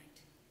Good Night."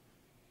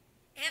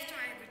 After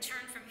I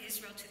returned from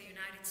Israel to the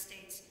United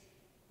States,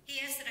 he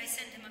asked that I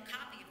send him a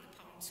copy of the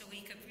poem so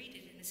he could read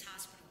it in his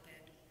hospital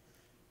bed.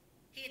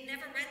 He had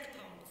never read the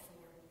poem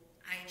before.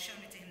 I had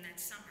shown it to him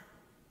that summer,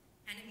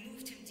 and it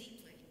moved him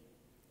deeply.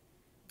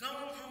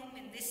 Going home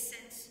in this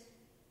sense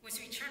was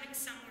returning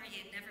somewhere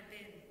he had never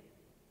been,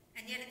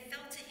 and yet it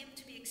felt to him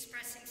to be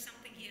expressing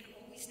something he had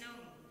always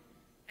known,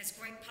 as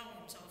great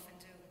poems often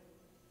do.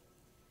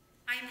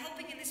 I am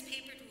hoping in this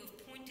paper to have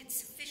pointed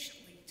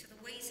sufficiently to the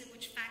ways in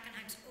which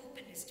Fackenheim's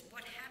openness to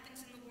what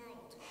happens in the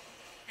world,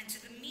 and to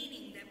the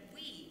meaning that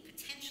we,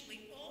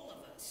 potentially all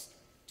of us,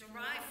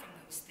 derive from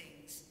those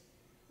things,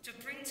 to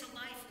bring to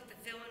life what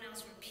the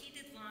Villanelle's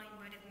repeated line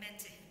might have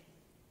meant to him.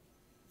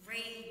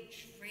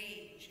 Rage,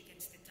 rage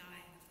against the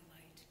dying of the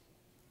light.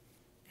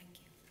 Thank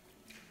you.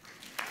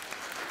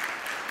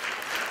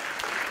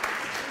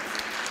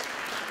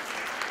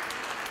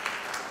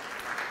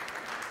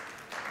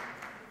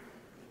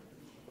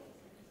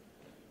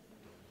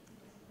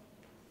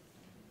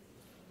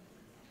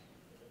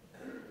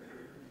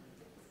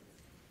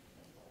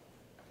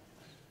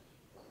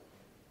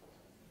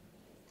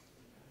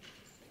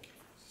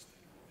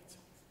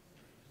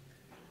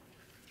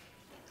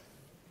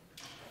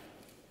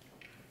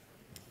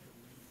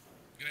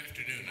 Good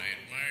afternoon. I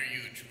admire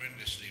you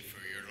tremendously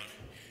for your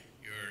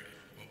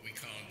what we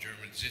call in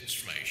German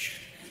Sitzfleisch.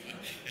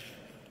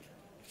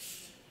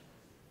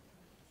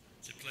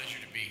 It's a pleasure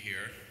to be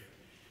here.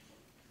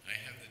 I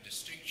have the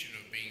distinction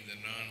of being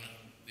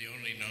the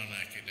only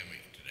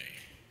non-academic today,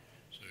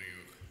 so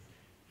you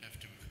have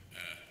to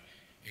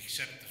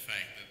accept the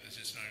fact that this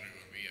is not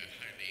going to be a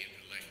highly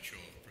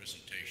intellectual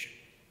presentation.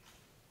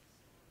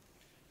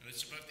 And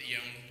it's about the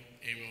young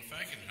Emil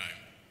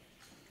Fackenheim.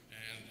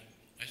 And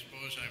I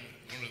suppose I'm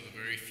one of the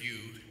very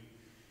few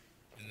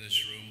in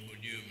this room who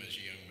knew him as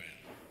a young man.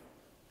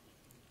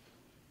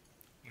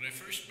 When I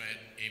first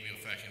met Emil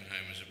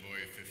Fackenheim as a boy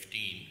of 15,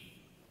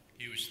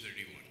 he was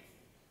 31.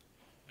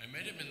 I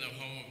met him in the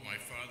home of my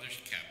father's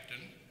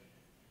captain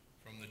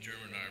from the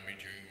German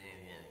army during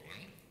World War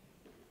I,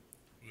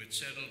 who had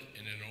settled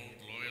in an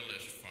old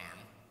loyalist farm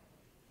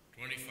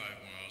 25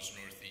 miles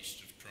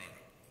northeast of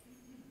Toronto.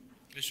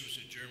 This was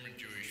a German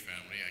Jewish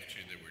family,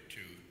 actually there were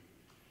two,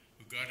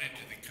 who got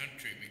into the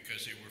country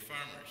because they were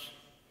farmers.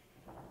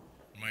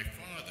 My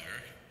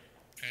father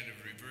kind of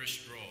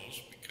reversed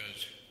roles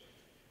because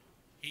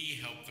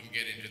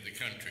get into the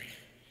country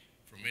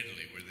from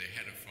Italy, where they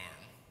had a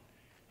farm,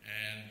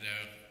 and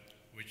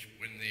which,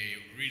 when they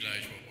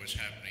realized what was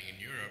happening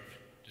in Europe,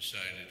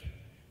 decided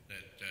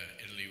that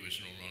Italy was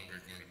no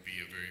longer going to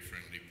be a very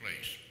friendly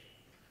place.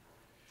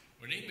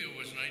 When Emil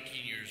was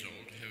 19 years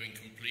old, having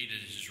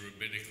completed his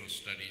rabbinical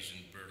studies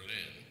in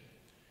Berlin,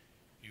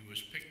 he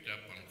was picked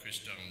up on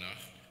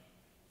Kristallnacht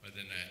by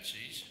the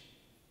Nazis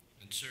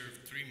and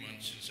served 3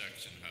 months in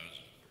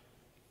Sachsenhausen,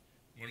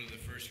 one of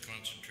the first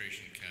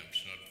concentration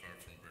camps not far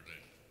from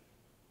Berlin.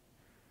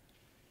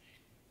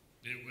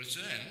 It was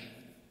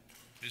then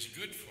his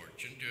good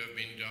fortune to have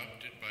been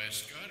adopted by a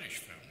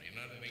Scottish family,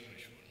 not an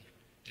English one,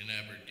 in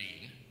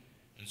Aberdeen,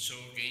 and so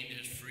gained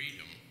his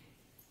freedom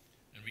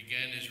and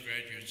began his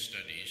graduate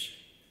studies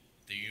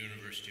at the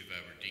University of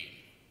Aberdeen,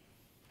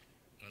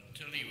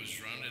 until he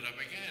was rounded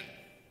up again,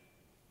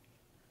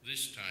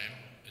 this time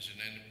as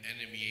an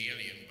enemy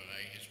alien by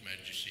His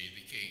Majesty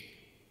the King,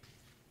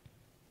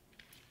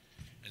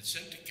 and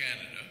sent to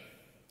Canada,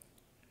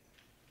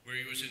 where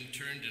he was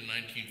interned in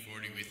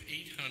 1940 with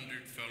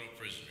 800 fellow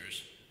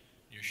prisoners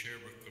near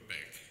Sherbrooke,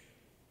 Quebec.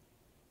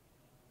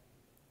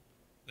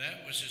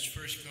 That was his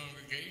first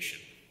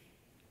congregation,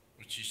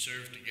 which he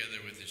served together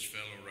with his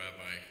fellow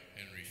Rabbi,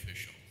 Henry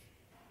Fischel.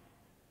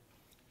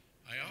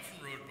 I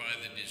often rode by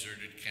the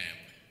deserted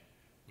camp,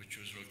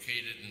 which was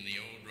located in the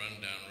old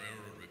rundown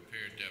railroad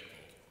repair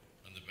depot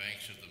on the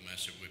banks of the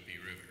Massawippi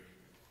River,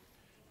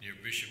 near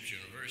Bishop's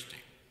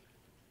University.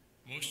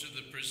 Most of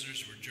the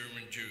prisoners were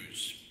German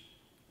Jews,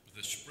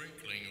 with a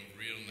sprinkling of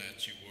real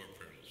Nazi war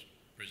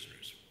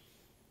prisoners.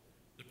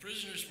 The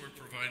prisoners were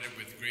provided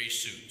with gray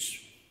suits,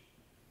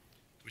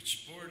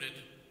 which sported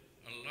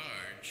a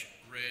large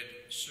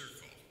red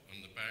circle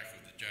on the back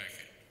of the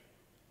jacket,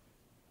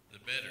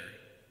 the better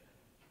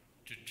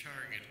to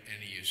target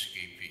any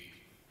escapee.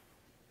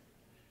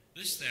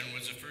 This then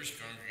was the first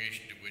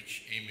congregation to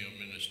which Emil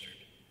ministered.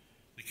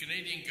 The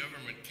Canadian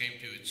government came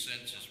to its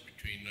senses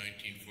between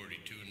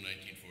 1942 and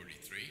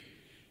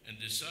 1943 and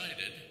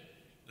decided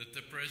that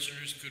the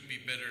prisoners could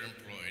be better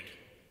employed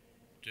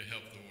to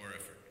help the war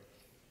effort.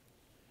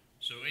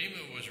 So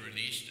Emil was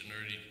released in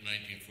early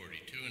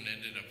 1942 and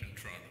ended up in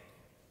Toronto,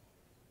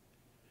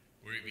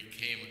 where he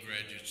became a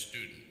graduate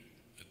student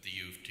at the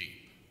U of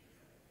T,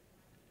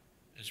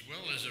 as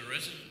well as a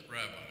resident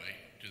rabbi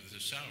to the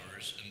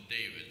Sauers and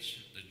Davids,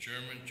 the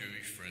German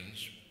Jewish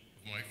friends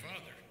of my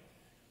father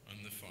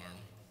on the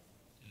farm,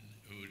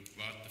 who had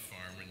bought the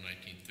farm in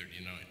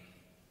 1939.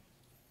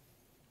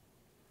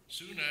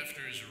 Soon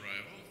after his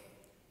arrival,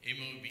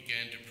 Emil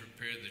began to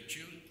prepare the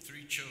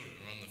 3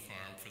 children on the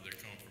farm for their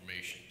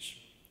confirmations.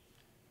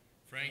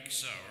 Frank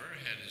Sauer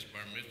had his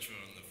bar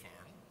mitzvah on the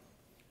farm,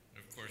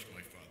 and of course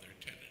my father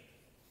attended.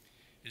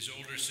 His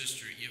older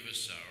sister Eva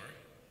Sauer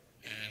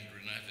and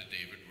Renata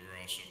David were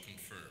also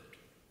confirmed.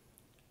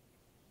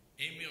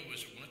 Emil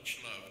was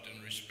much loved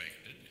and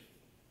respected,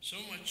 so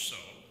much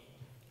so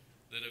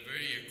that a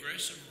very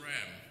aggressive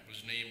ram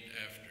was named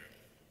after him.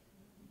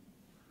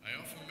 I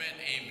often met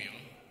Emil,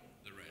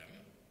 the ram,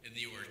 in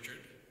the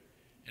orchard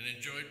and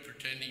enjoyed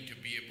pretending to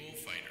be a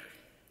bullfighter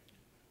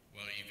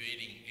while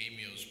evading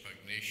Emil's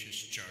pugnacious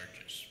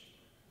charges.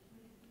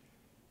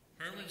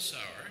 Herman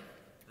Sauer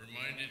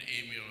reminded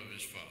Emil of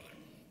his father,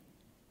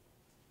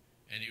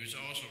 and he was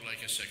also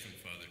like a second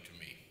father to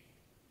me.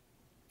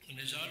 In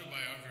his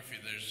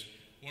autobiography, there's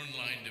one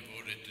line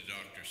devoted to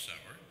Dr.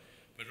 Sauer,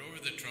 but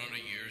over the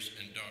Toronto years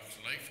and Doc's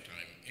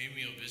lifetime,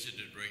 Emil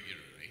visited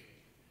regularly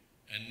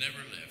and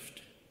never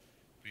left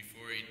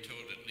before he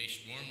told at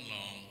least one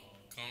long,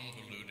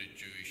 convoluted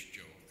Jewish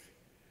joke.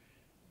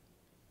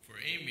 For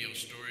Emil,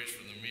 stories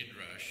from the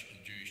Midrash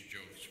and Jewish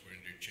jokes were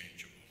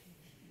interchangeable.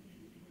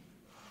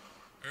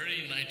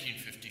 Early in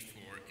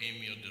 1954,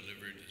 Emil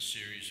delivered a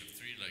series of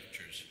 3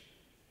 lectures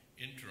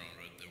in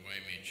Toronto at the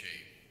YMHA,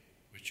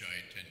 which I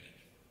attended.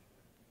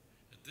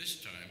 At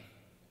this time,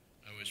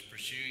 I was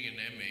pursuing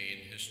an MA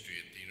in history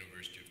at the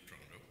University of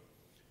Toronto.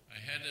 I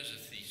had as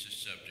a thesis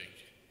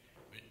subject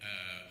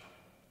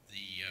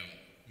the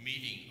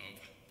meeting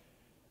of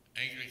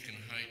Anglican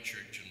High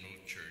Church and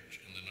Low Church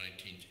in the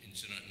 19th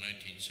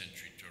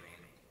century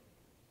Toronto.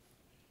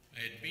 I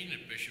had been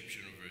at Bishop's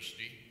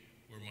University,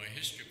 where my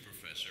history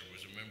professor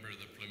was a member of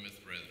the Plymouth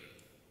Brethren.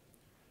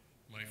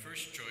 My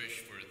first choice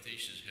for a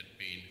thesis had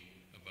been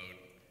about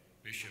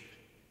Bishop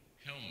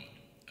Helmut,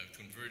 a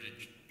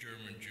converted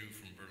German Jew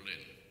from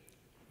Berlin,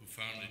 who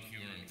founded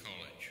Huron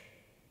College,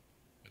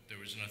 but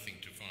there was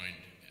nothing to find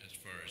as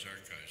far as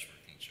archives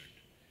were concerned.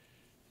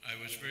 I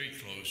was very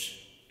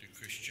close to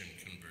Christian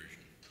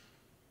conversion.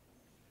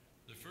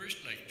 The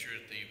first lecture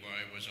at the Y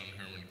was on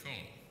Herman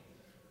Cohn,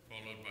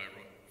 followed by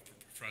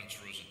Franz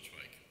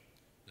Rosenzweig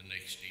the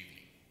next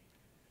evening.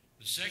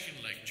 The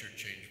second lecture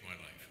changed my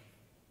life.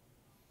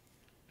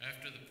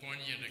 After the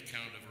poignant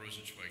account of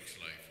Rosenzweig's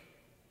life,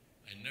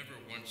 I never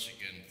once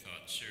again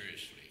thought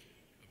seriously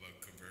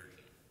about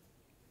conversion.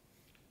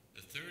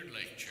 The third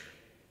lecture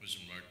was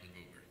in Martin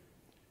Buber.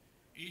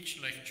 Each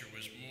lecture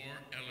was more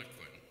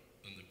eloquent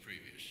than the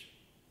previous,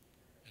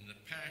 and the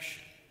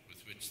passion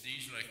with which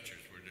these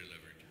lectures were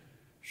delivered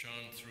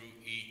shone through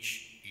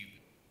each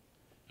evening.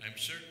 I'm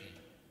certain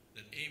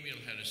that Emil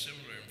had a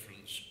similar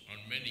influence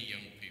on many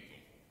young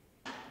people,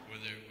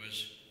 whether it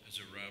was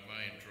as a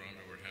rabbi in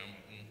Toronto or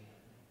Hamilton,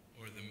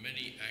 or the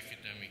many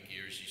academic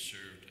years he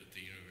served at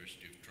the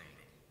University of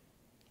Toronto.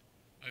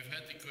 I've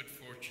had the good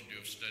fortune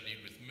to have studied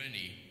with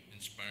many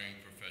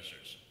inspiring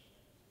professors,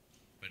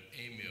 but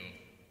Emil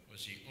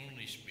was the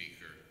only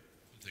speaker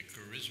with a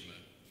charisma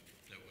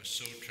that was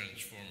so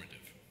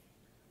transformative.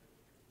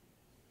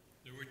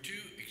 There were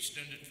two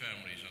extended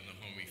families on the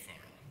Homey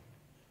farm.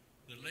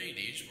 The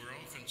ladies were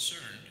all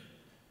concerned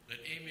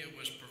that Emil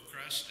was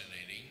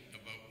procrastinating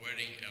about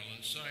wedding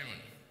Ellen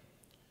Simon.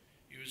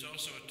 He was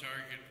also a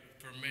target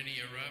for many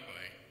a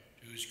rabbi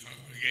to whose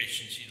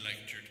congregations he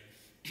lectured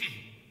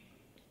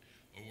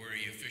or where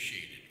he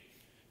officiated.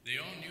 They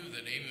all knew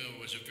that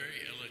Emil was a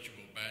very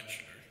eligible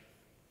bachelor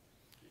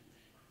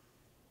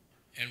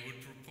and would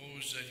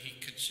propose that he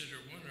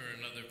consider one or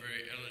another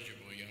very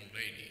eligible young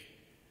lady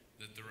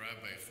that the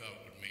rabbi felt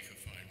would make a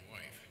fine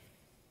wife.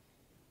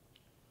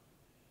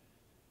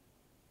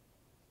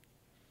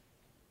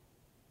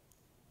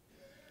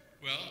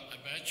 Well, a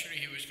bachelor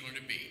he was going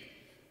to be.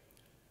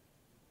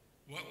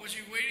 What was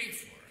he waiting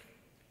for?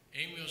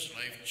 Emil's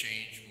life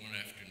changed one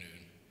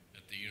afternoon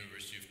at the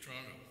University of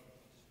Toronto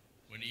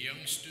when a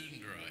young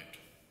student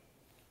arrived.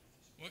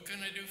 "What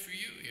can I do for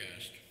you?" he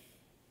asked.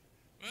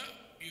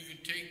 "Well, you can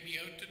take me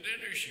out to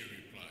dinner," she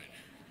replied.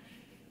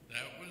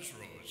 That was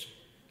Rose,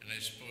 and I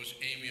suppose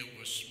Emil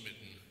was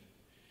smitten.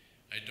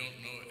 I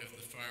don't know if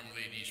the farm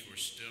ladies were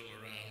still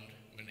around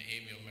when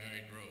Emil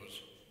married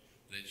Rose.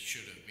 They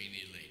should have been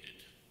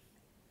elated.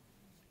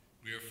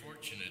 We are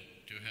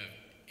fortunate to have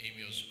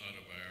Emil's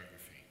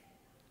autobiography,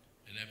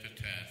 an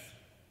epitaph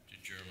to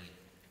German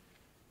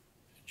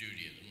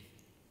Judaism,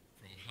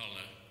 from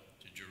Halle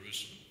to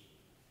Jerusalem.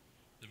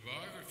 The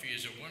biography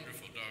is a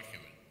wonderful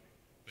document,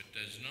 but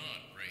does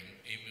not bring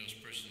Emil's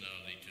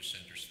personality to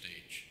center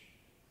stage,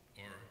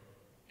 or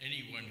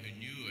anyone who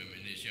knew him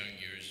in his young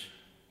years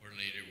or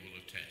later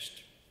will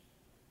attest.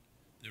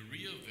 The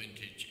real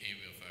vintage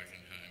Emil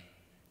Fackenheim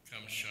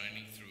comes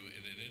shining through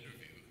in an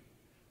interview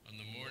on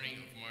the morning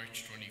of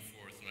March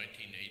 24th,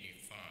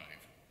 1985,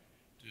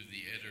 to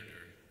the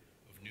editor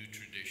of New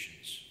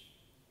Traditions.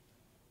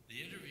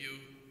 The interview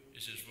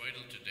is as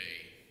vital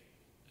today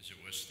as it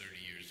was 30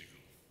 years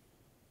ago.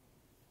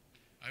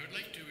 I would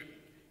like to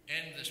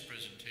end this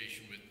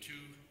presentation with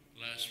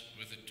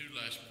the two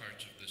last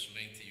parts of this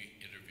lengthy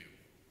interview.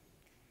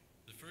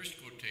 The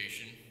first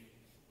quotation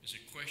is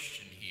a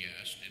question he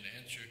asked in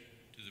answer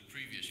to the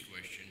previous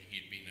question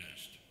he'd been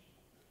asked.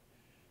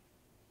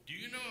 "Do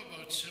you know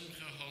about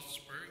Simcha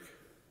Holzberg?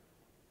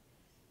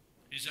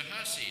 He's a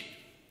Hasid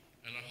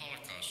and a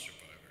Holocaust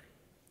survivor.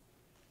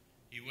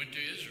 He went to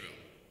Israel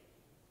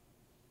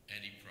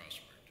and he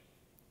prospered.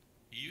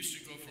 He used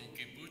to go from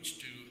kibbutz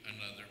to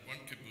another,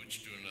 one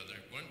kibbutz to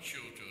another, one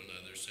shul to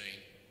another,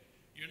 saying,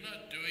 'You're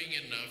not doing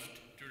enough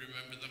to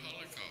remember the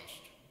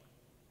Holocaust.'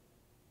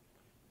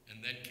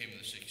 And then came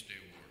the 6-Day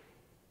War,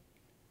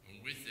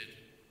 and with it,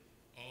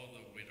 all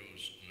the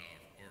widows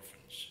and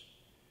orphans.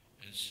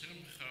 And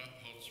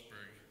Simcha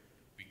Holzberg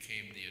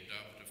became the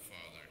adoptive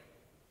father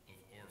of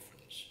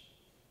orphans,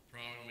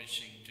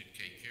 promising to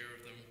take care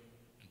of them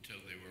until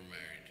they were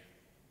married.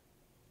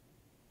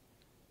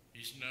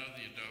 He's now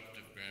the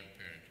adoptive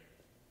grandparent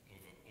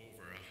of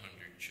over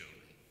 100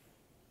 children."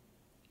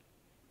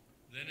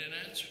 Then in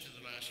answer to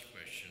the last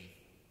question,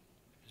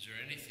 is there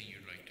anything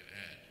you'd like to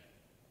add?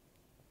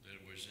 There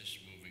was this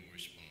moving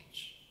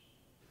response.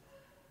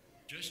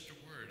 "Just a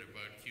word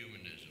about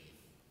humanism.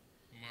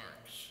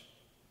 Marx,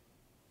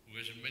 who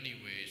was in many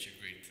ways a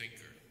great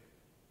thinker,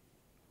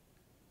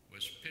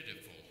 was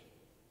pitiful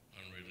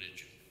on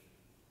religion.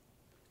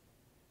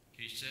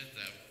 He said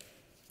that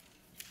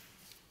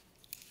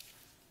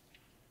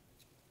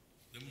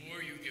the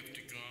more you give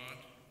to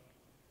God,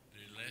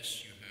 the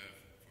less you have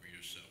for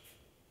yourself,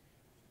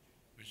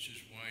 which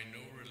is why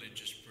no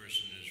religious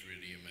person is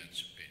really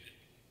emancipated.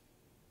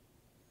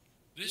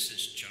 This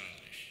is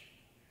childish.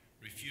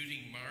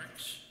 Refuting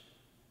Marx,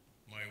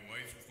 my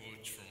wife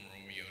quotes from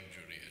Romeo and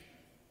Juliet,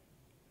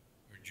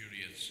 where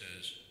Juliet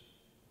says,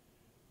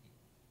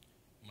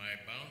 'My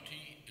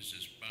bounty is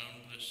as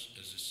boundless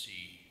as the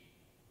sea.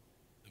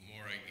 The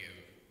more I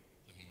give,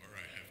 the more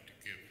I have to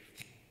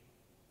give.'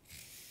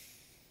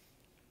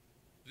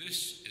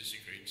 This is a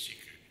great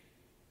secret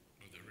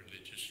of the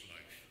religious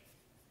life.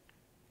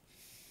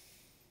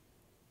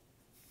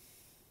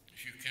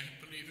 If you can't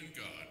believe in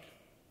God,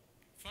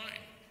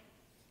 fine,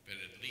 but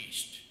at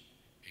least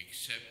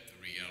accept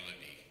the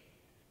reality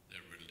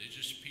that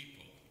religious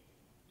people,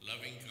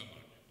 loving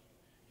God,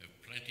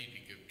 have plenty to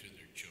give to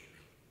their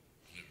children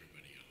and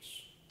everybody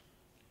else.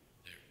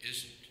 There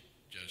isn't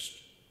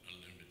just a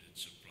limited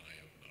supply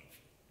of love."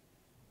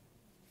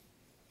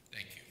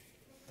 Thank you.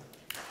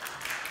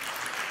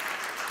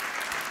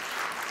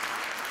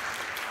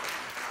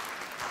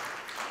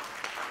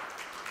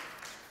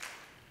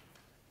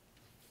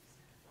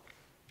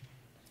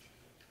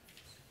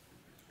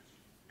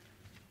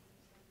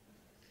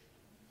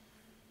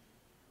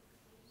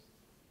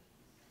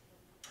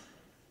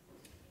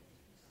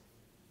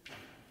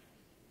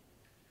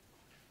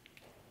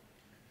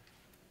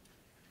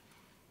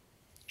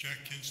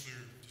 Jack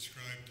Kincler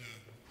described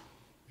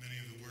many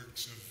of the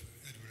works of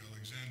Edward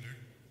Alexander.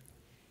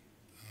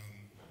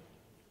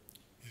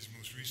 His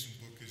most recent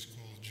book is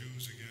called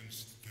Jews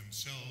Against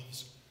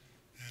Themselves,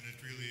 and it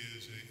really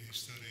is a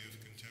study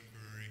of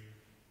contemporary,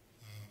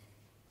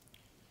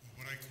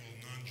 what I call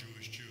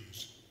non-Jewish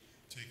Jews,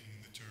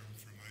 taking the term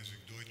from Isaac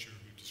Deutscher,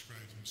 who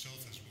describes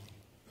himself as one.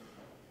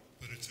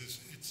 But it's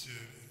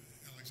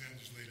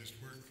Alexander's latest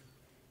work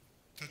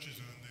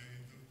touches on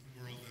the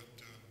world that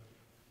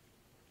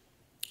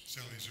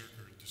Sally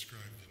Zerker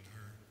described in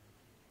her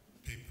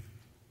paper.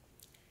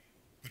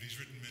 But he's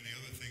written many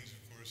other things,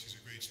 of course. He's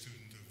a great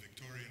student of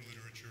Victorian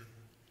literature.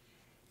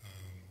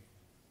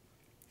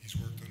 He's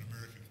worked on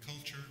American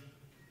culture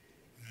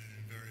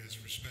in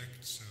various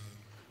respects.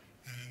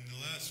 And in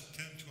the last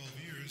 10, 12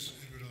 years,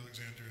 Edward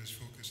Alexander has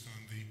focused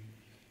on the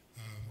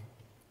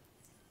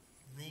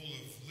role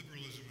of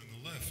liberalism and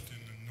the left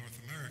in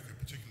North America,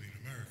 particularly in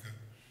America,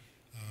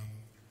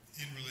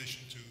 in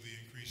relation to the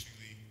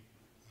increasingly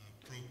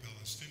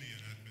pro-Palestinian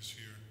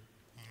atmosphere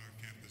on our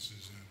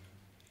campuses and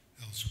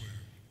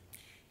elsewhere.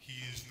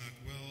 He is not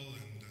well,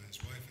 and his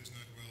wife is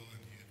not well,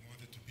 and he had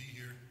wanted to be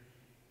here.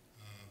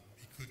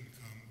 He couldn't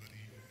come, but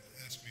he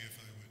asked me if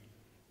I would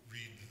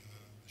read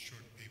the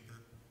short paper,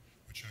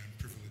 which I am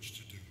privileged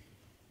to do.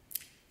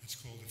 It's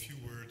called A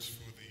Few Words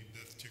for the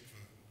Beth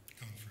Tikva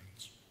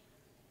Conference.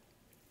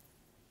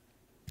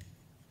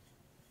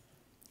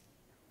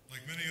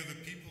 Like many other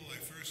people,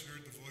 I first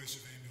heard the voice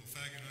of Emil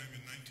Fackenheim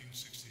in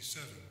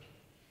 1967,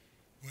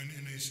 when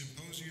in a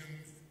symposium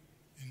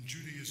in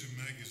Judaism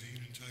magazine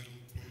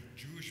entitled, quote,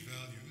 Jewish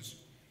Values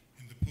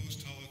in the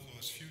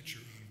Post-Holocaust Future,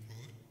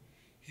 unquote,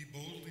 he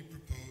boldly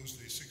proposed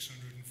the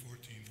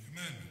 614th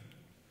commandment.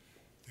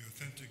 The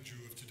authentic Jew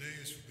of today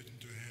is forbidden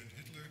to hand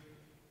Hitler,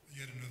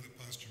 yet another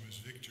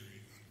posthumous victory,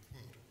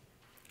 unquote.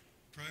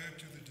 Prior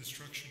to the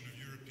destruction of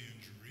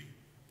European Jewry,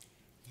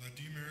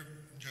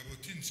 Vladimir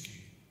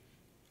Jabotinsky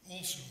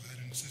also had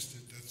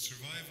insisted that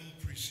survival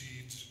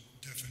precedes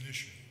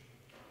definition,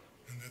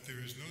 and that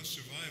there is no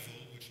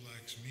survival which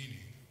lacks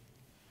meaning.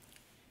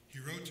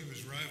 He wrote to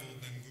his rival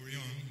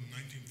Ben-Gurion in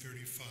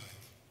 1935,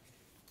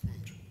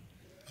 quote,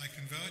 I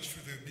can vouch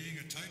for there being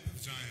a type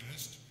of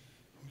Zionist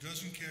who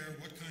doesn't care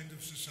what kind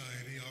of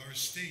society our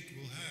state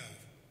will have.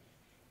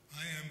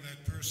 I am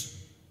that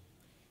person.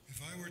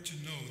 If I were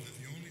to know that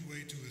the only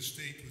way to a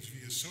state was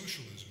via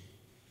socialism,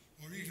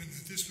 or even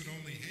that this would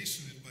only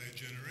hasten it by a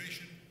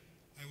generation,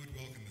 I would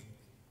welcome it.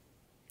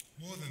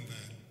 More than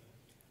that,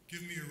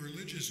 give me a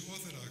religious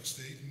Orthodox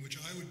state in which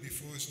I would be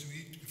forced to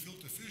eat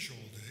gefilte fish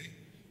all day,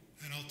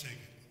 and I'll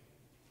take it.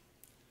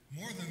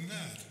 More than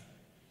that,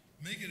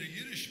 make it a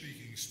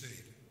Yiddish-speaking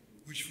state,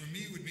 which for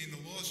me would mean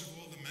the loss of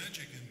all the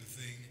magic in the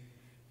thing,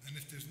 and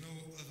if there's no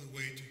other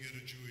way to get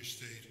a Jewish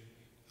state,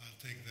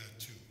 I'll take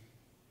that too.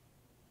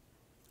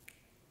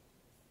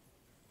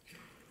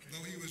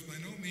 Though he was by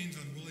no means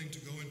unwilling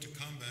to go into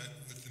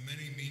combat with the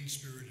many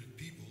mean-spirited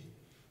people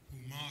who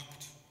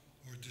mocked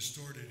or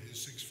distorted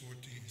his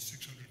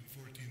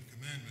 614th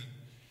commandment,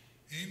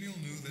 Emil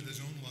knew that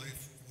his own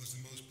life was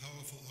the most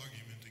powerful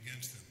argument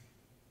against them.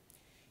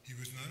 He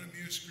was not a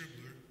mere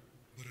scribbler,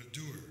 but a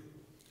doer.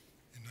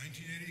 In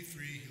 1983,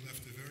 he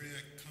left a very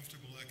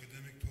comfortable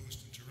academic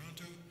post in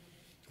Toronto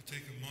to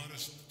take up a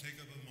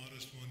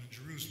modest one in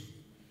Jerusalem,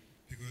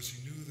 because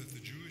he knew that the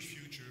Jewish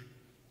future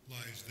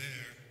lies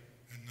there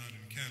and not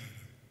in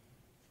Canada.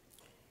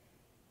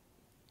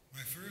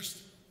 My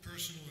first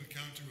personal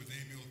encounter with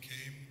Emil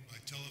came by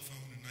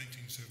telephone in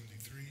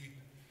 1973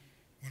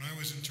 when I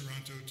was in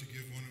Toronto to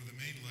give one of the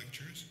main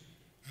lectures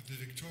at the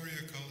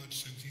Victoria College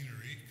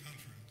Centenary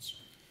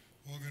Conference,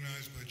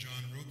 organized by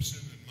John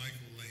Robeson and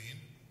Michael Lane,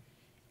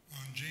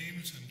 on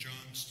James and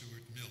John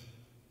Stuart Mill.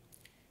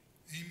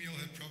 Emil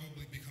had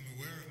probably become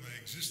aware of my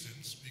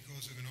existence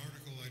because of an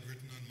article I'd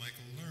written on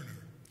Michael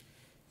Lerner,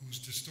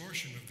 whose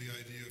distortion of the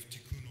idea of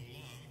tikkun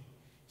olam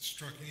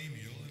struck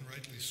Emil, and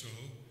rightly so,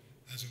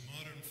 as a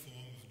modern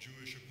form of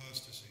Jewish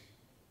apostasy.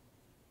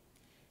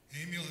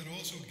 Emil had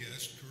also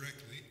guessed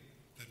correctly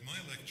that my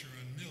lecture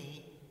on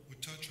Mill would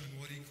touch on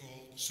what he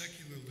called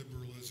secular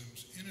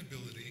liberalism's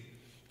inability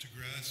to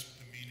grasp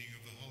the meaning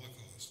of the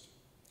Holocaust.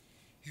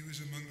 He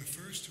was among the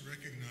first to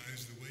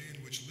recognize the way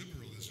in which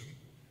liberalism,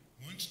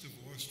 once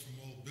divorced from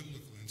all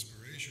biblical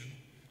inspiration,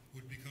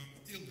 would become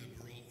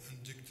illiberal and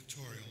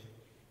dictatorial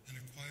and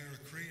acquire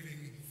a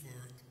craving for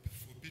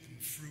forbidden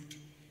fruit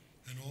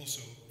and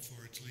also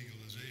for its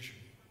legalization.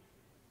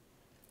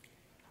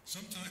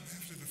 Sometime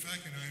after the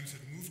Fackenheims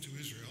had moved to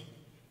Israel,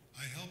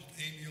 I helped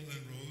Emil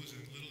and Rose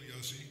and little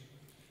Yossi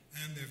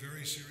and their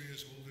very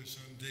serious older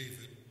son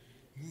David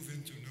move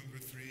into number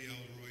 3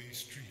 Alroy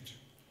Street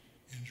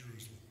in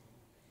Jerusalem.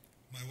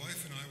 My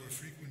wife and I were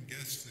frequent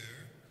guests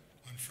there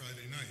on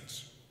Friday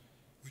nights,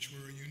 which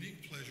were a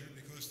unique pleasure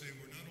because they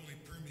were not only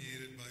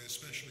permeated by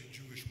especially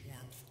Jewish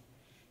warmth,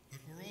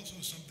 but were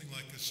also something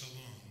like a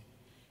salon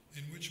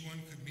in which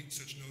one could meet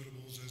such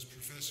notables as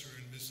Professor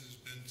and Mrs.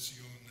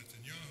 Ben-Zion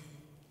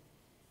Netanyahu,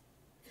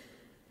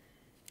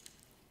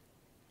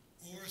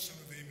 or some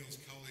of Emil's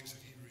colleagues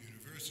at Hebrew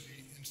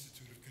University,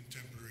 Institute of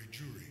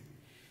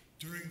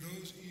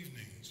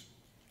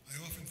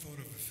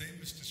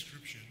famous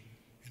description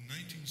in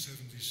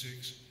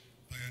 1976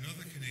 by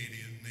another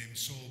Canadian named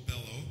Saul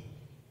Bellow.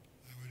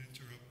 I would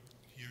interrupt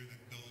here that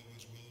Bellow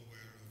was well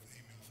aware of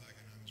Emil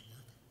Fackenheim's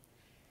work.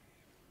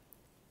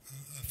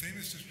 A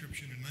famous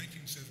description in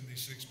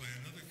 1976 by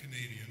another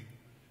Canadian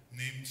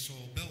named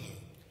Saul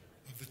Bellow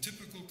of the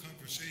typical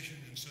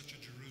conversation in such a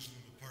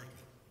Jerusalem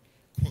apartment.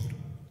 Quote,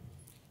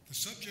 "The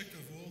subject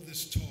of all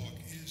this talk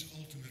is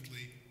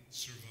ultimately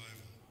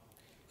survival.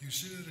 You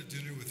sit at a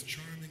dinner with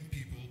charming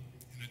people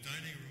in a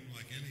dining room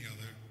like any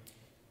other.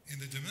 In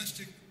the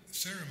domestic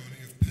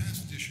ceremony of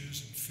past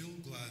dishes and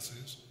filled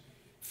glasses,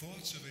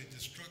 thoughts of a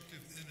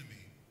destructive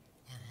enemy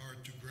are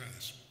hard to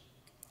grasp.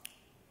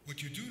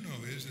 What you do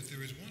know is that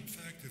there is one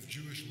fact of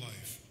Jewish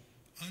life,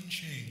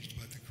 unchanged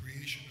by the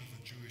creation of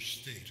a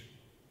Jewish state.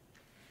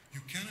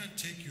 You cannot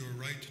take your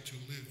right to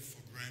live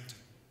for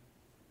granted.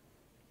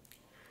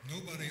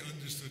 Nobody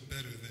understood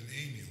better than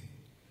Emil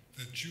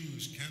that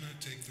Jews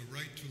cannot take the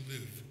right to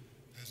live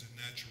as a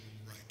natural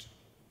right."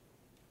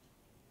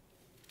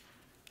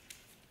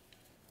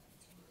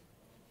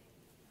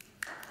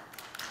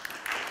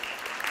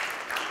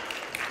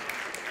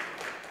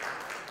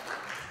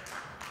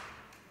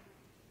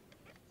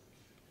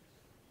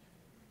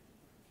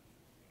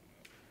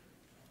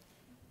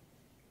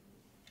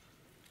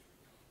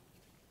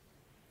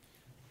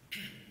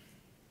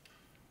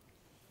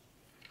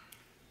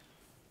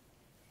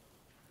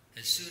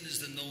 As soon as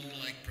the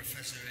gnome-like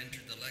professor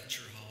entered the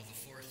lecture hall, the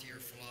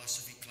fourth-year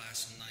philosophy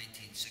class in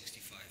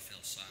 1965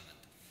 fell silent.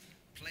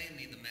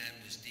 Plainly, the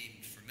man was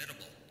deemed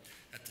formidable.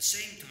 At the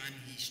same time,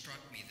 he struck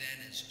me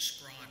then as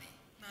scrawny,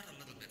 not a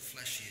little bit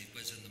fleshy as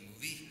was in the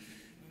movie,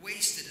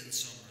 wasted in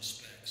some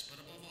respects, but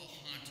above all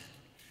haunted.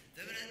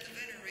 The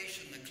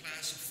veneration the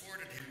class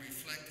afforded him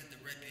reflected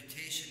the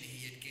reputation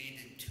he had gained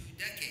in 2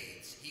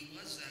 decades. He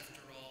was,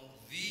 after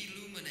all, the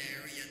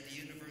luminary at the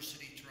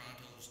University of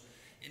Toronto's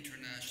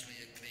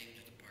internationally acclaimed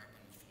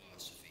Department of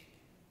Philosophy.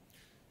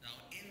 Now,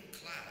 in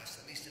class,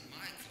 at least in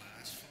my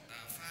class,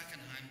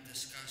 Fackenheim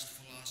discussed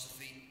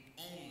philosophy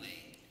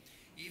only,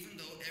 even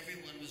though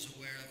everyone was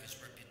aware of his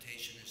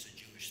reputation as a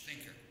Jewish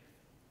thinker.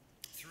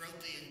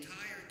 Throughout the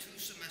entire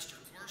 2-semester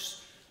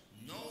course,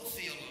 no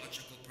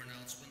theological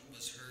pronouncement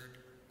was heard,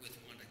 with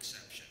one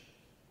exception.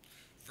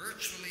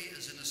 Virtually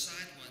as an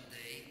aside one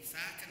day,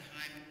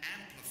 Fackenheim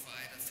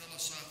amplified a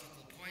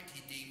philosophical point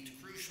he deemed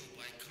crucial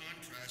by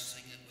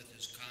contrasting it with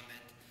his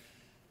comment,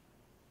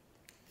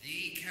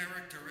 "The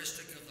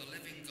characteristic of the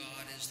living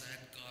God is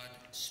that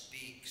God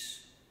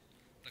speaks."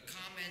 The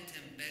comment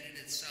embedded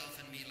itself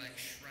in me like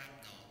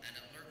shrapnel, and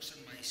it lurks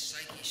in my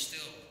psyche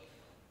still,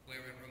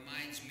 where it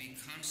reminds me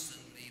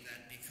constantly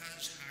that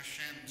because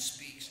Hashem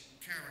speaks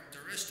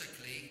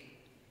characteristically,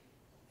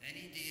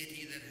 any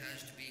deity that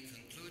has to be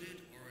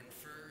concluded or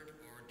inferred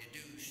or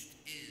deduced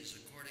is,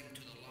 according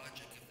to the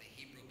logic of the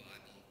Hebrew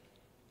Bible,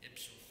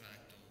 ipso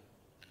facto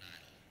an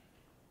idol.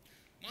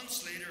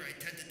 Months later, I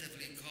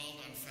tentatively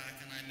called on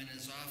Fackenheim in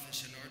his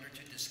office in order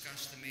to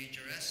discuss the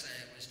major essay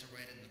I was to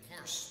write in the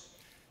course.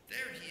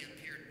 There he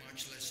appeared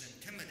much less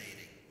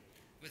intimidating.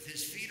 With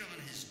his feet on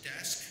his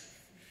desk,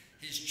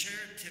 his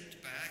chair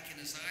tipped back, and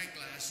his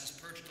eyeglasses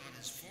perched on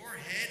his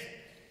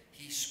forehead,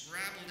 he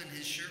scrabbled in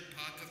his shirt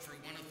pocket for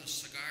one of the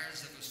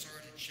cigars of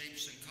assorted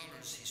shapes and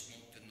colors he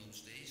smoked in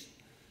those days,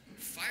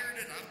 fired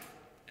it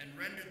up, and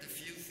rendered the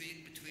few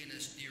feet between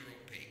us near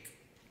opaque.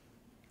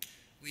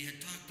 We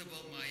had talked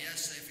about my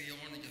essay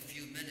for only a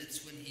few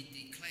minutes when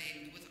he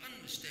declaimed with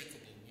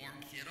unmistakable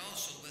warmth, yet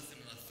also with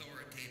an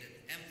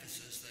authoritative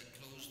emphasis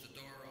that closed the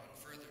door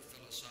on further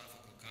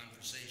philosophical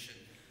conversation.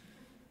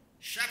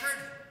 "Shepherd,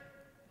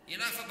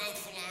 enough about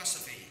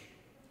philosophy.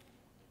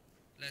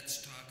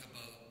 Let's talk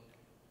about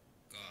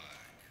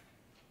God."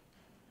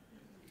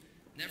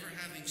 Never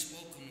having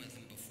spoken with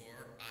him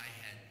before, I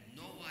had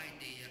no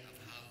idea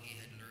of how he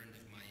had learned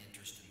of my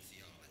interest in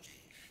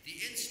theology.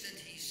 The instant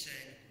he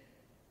said,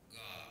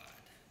 "God,"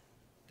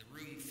 the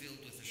room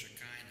filled with the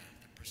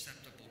Shekinah, the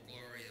perceptible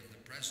glory of the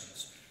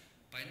presence.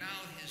 By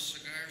now, his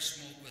cigar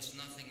smoke was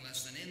nothing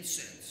less than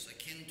incense,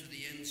 akin to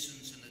the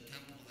incense in the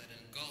temple that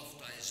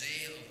engulfed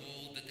Isaiah of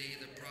old, the day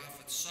the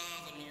prophet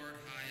saw the Lord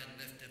high and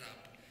lifted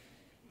up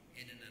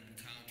in an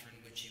encounter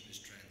in which he was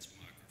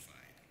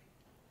transmogrified.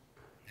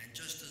 And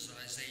just as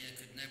Isaiah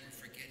could never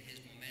forget his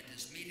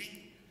momentous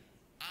meeting,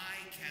 I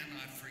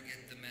cannot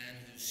forget the man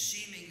whose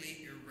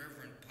seemingly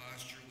irreverent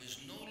posture was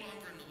no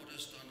longer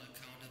noticed on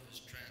account of his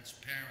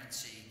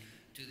transparency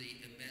to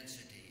the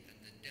immensity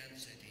and the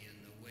density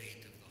and the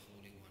weight of the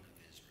Holy One of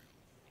Israel.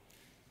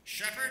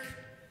 "Shepherd,"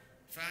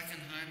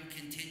 Fackenheim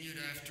continued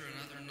after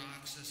another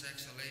noxious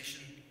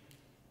exhalation,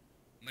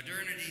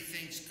 "modernity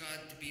thinks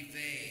God to be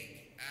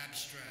vague,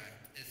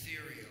 abstract,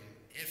 ethereal,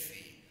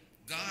 iffy.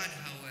 God,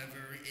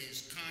 however,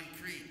 is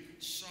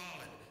concrete,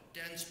 solid,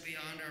 dense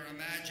beyond our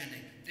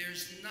imagining.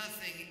 There's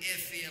nothing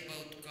iffy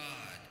about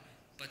God,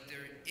 but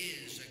there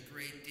is a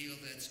great deal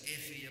that's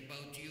iffy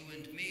about you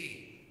and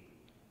me."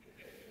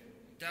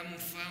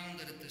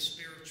 Dumbfounded at the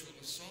spiritual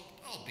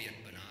assault,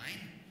 albeit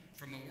benign,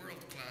 from a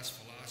world-class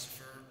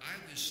philosopher, I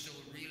was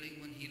still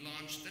reeling when he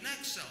launched the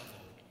next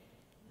salvo.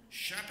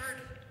 Shepherd,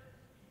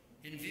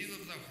 in view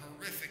of the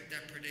horrific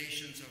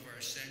depredations of our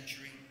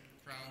century,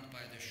 crowned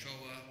by the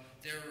Shoah,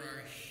 there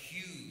are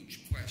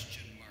huge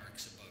question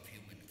marks above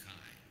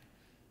humankind.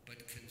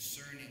 But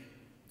concerning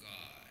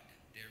God,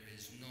 there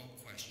is no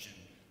question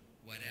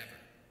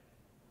whatever.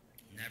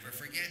 Never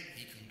forget,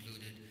 he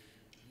concluded,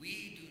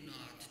 we do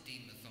not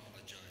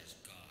demythologize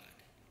God.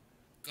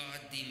 God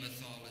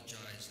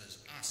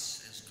demythologizes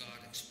us as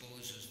God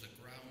exposes the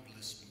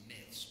groundless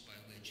myths by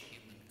which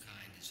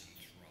humankind is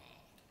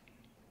enthralled.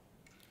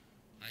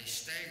 I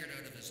staggered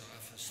out of his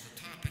office, the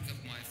topic of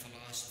my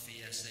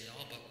philosophy essay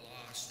all but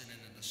lost in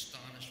an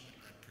astonishment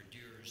that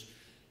perdures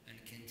and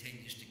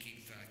continues to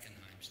keep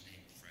Fackenheim's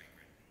name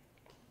fragrant.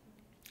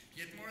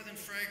 Yet more than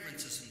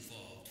fragrance is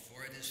involved,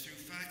 for it is through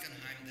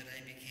Fackenheim that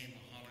I became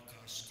a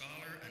Holocaust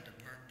scholar and a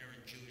partner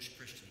in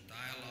Jewish-Christian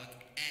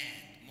dialogue, and,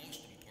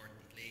 most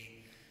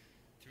importantly,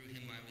 through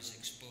him I was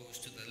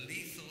exposed to the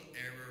lethal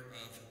error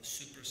of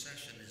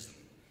supersessionism,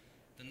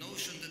 the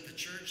notion that the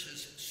church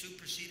has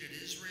superseded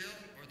Israel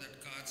or that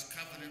God's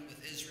covenant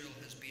with Israel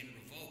has been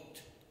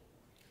revoked.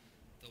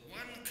 The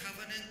one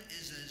covenant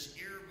is as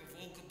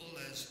irrevocable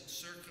as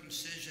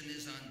circumcision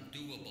is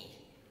undoable.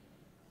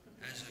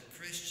 As a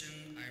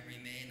Christian, I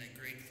remain a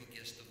grateful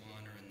guest of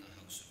honor in the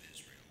house of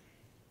Israel.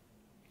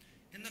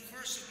 In the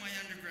course of my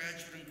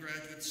undergraduate and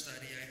graduate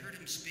study, I heard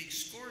him speak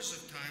scores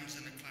of times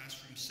in a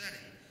classroom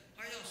setting.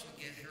 I also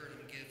heard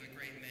him give a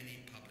great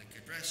many public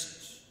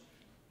addresses.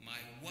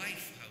 My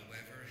wife,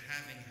 however,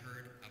 having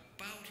heard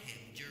about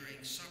him during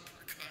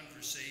supper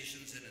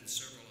conversations and in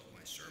several of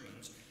my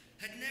sermons,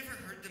 had never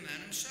heard the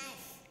man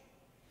himself.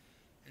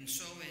 And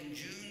so in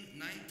June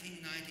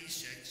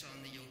 1996,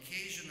 on the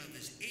occasion of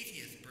his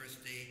 80th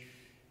birthday,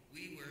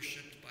 we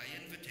worshipped by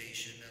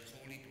invitation at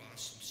Holy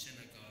Blossom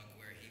Synagogue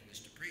where he was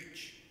to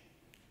preach.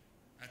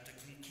 At the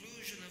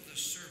conclusion of the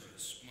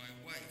service, my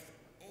wife,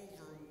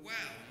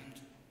 overwhelmed,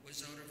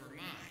 was out of her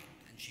mind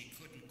and she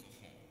couldn't go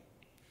home.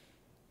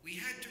 We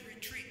had to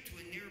retreat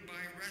to a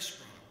nearby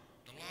restaurant,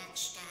 the Lock,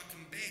 Stock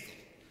and Bagel,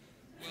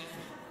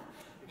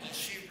 while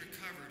she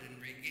recovered and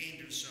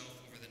regained herself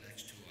over the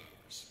next 2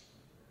 hours.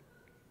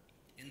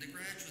 In the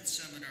graduate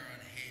seminar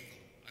on Hegel,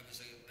 I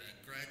was a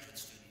graduate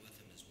student with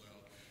him as well.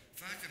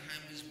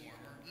 Fackenheim is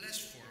warmer,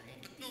 less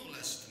formal, but no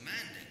less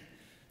demanding.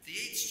 The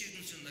 8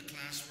 students in the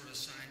class were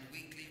assigned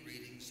weekly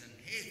readings on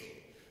Hegel.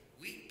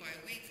 Week by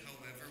week,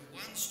 however,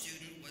 one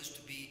student was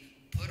to be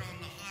put on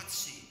the hot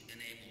seat, in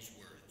Emil's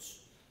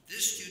words.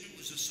 This student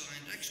was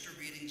assigned extra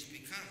readings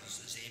because,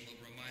 as Emil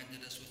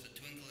reminded us with a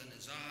twinkle in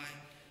his eye,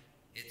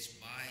 it's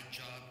my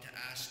job to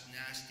ask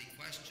nasty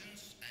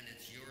questions, and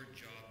it's your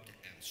job to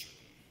answer them.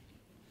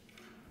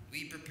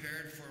 We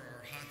prepared for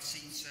our hot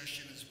seat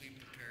session as we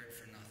prepared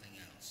for nothing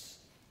else.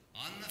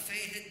 On the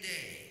fated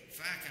day,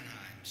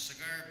 Fackenheim,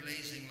 cigar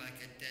blazing like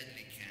a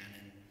deadly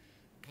cannon,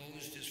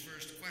 posed his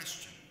first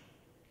question.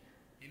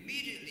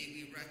 Immediately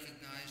we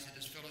recognized it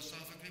as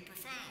philosophically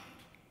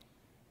profound.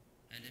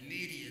 And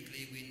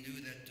immediately we knew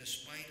that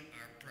despite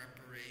our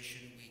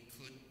preparation, we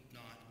could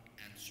not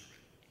answer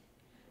it.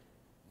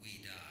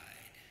 We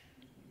died.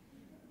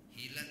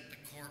 He let the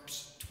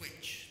corpse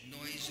twitch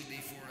noisily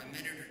for a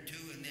minute or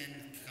two and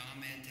then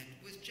commented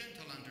with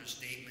gentle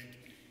understatement,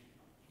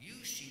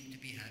 "You seem to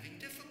be having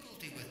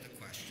difficulty with the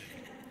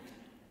question.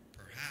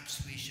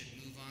 Perhaps we should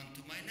move on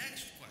to my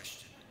next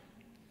question.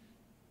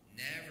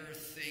 Never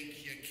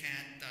think you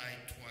can't die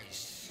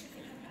twice."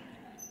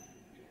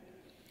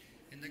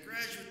 In the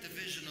graduate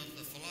division of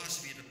the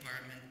philosophy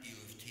department, U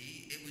of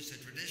T, it was a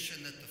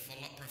tradition that the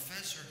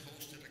professor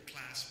hosted a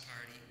class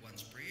party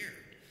once per year.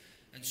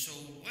 And so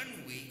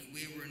one week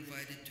we were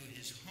invited to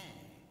his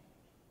home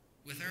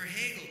with our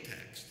Hegel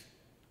text.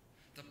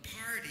 The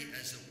party,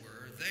 as it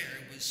were,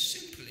 there was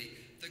simply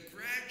the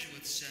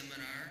graduate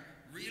seminar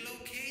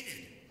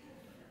relocated,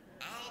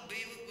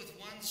 albeit with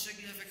one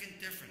significant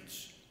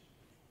difference.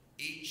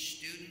 Each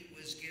student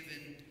was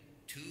given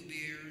 2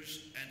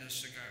 beers and a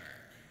cigar.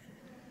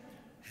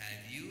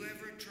 Have you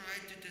ever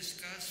tried to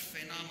discuss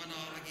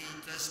phenomenology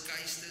des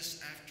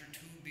Geistes after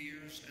 2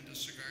 beers and a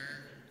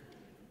cigar?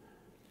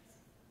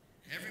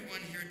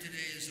 Everyone here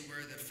today is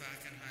aware that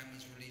Fackenheim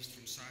was released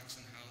from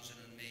Sachsenhausen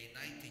in May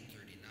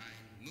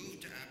 1939,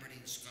 moved to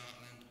Aberdeen,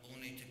 Scotland,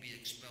 only to be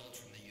expelled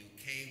from the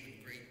UK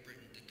when Great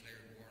Britain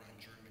declared war on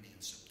Germany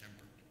in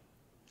September.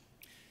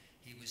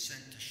 He was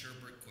sent to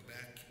Sherbrooke,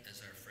 Quebec, as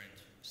our friend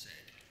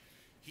said.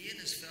 He and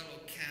his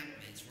fellow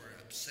campmates were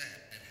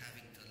upset at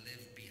having to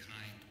live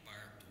behind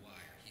barbed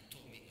wire. He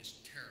told me it was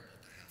terrible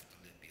to have to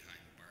live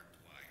behind barbed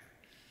wire.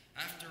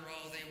 After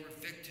all, they were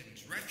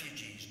victims,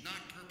 refugees,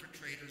 not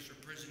perpetrators or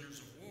prisoners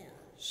of war.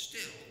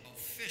 Still,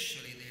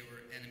 officially, they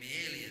were enemy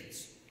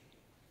aliens.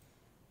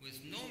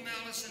 With no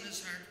malice in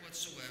his heart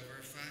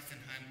whatsoever,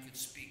 Fackenheim could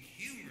speak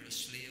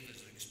humorously of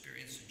his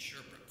experience in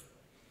Sherbrooke.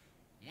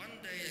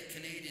 One day, a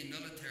Canadian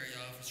military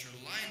officer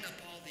lined up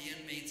all the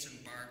inmates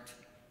and barked,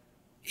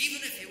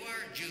 "Even if you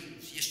are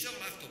Jews, you still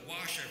have to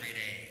wash every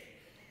day."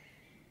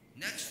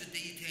 Next, the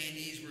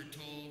detainees were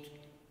told,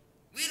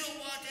 "We don't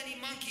want any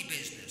monkey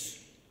business."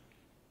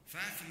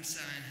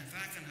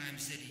 Fackenheim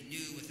said he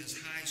knew with his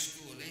high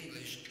school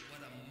English what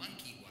a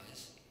monkey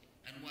was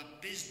and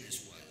what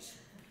business was,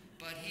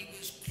 but he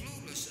was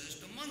clueless as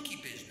to monkey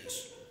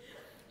business.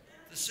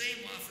 The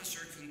same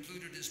officer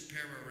concluded his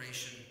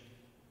peroration,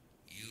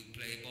 "You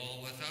play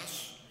ball with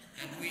us,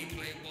 and we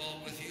play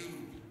ball with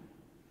you."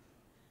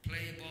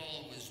 Play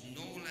ball was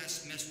no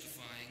less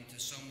mystifying to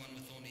someone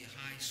with only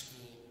high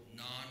school,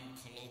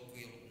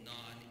 non-colloquial,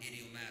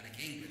 non-idiomatic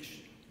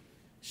English.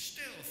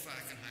 Still,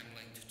 Fackenheim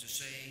liked to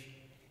say,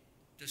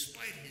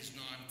 despite his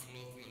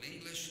non-colloquial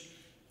English,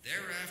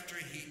 thereafter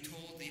he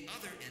told the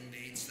other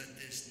inmates that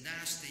this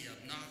nasty,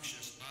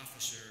 obnoxious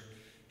officer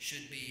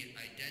should be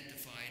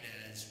identified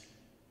as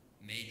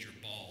Major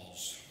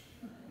Balls.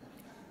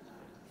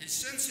 His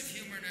sense of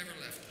humor never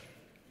left him.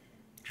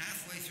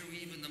 Halfway through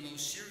even the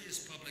most serious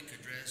public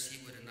address, he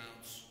would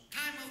announce,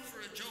 "Time out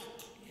for a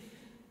joke,"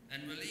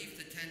 and relieve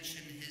the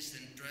tension his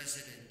address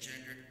had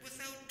engendered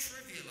without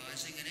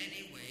trivializing in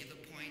any way the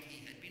point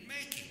he had been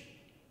making.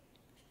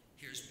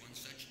 Here's one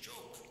such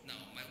joke.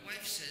 Now, my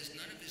wife says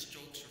none of his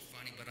jokes are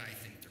funny, but I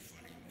think they're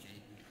funny,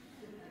 okay?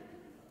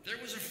 There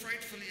was a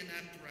frightfully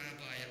inept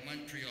rabbi at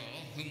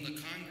Montreal whom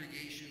the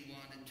congregation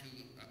wanted to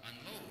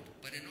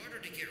unload, but in order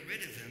to get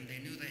rid of him, they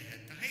knew they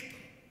had to hype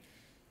him.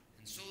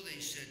 And so they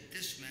said,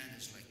 "This man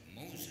is like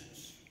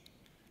Moses."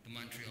 The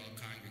Montreal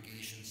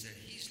congregation said,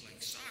 "He's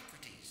like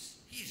Socrates.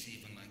 He's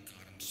even like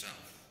God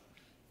himself."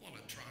 Well,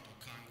 a Toronto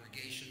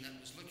congregation that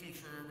was looking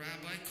for a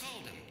rabbi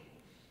called him.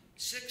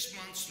 6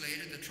 months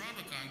later, the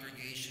Toronto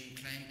congregation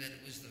claimed that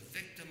it was the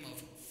victim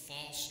of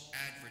false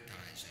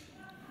advertising.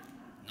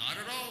 "Not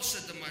at all,"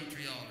 said the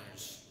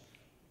Montrealers.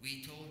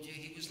 "We told you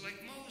he was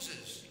like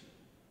Moses."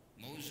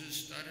 Moses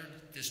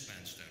stuttered, this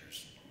man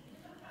stutters.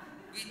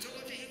 "We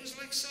told you he was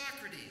like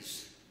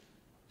Socrates."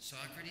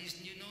 Socrates,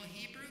 do you know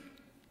Hebrew?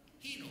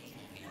 He knows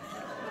no Hebrew.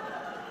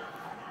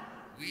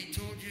 "We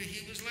told you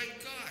he was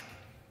like God."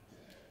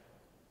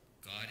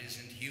 God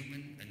isn't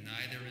human, and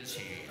neither is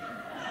he.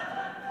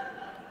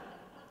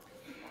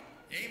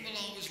 Emil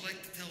always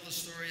liked to tell the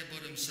story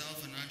about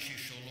himself and Anshe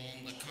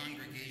Shalom, the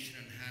congregation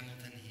in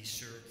Hamilton he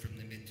served from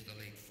the mid to the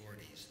late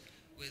 40s.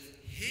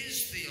 With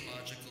his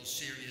theological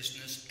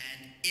seriousness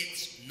and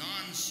its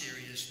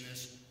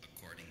non-seriousness,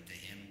 according to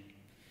him,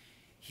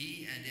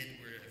 he and it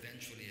were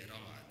eventually at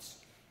odds.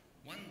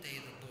 One day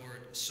the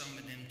board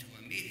summoned him to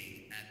a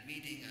meeting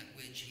at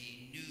which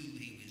he knew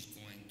he was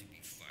going to be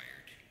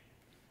fired.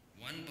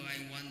 One by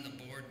one, the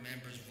board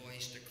members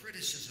voiced a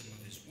criticism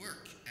of his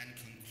work and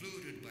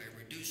concluded by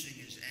reducing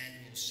his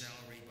annual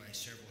salary by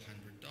several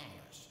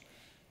 $100s.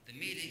 The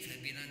meeting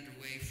had been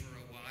underway for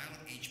a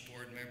while, each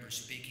board member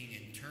speaking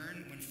in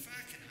turn, when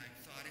Fackenheim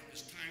thought it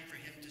was time for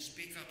him to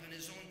speak up in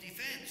his own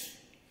defense.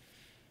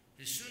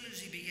 As soon as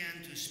he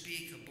began to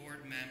speak, a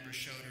board member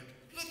shouted,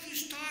 "Look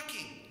who's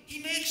talking! He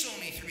makes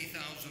only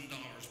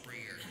 $3,000 per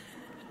year."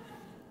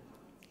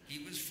 He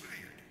was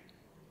fired.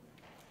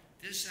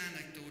 This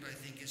anecdote, I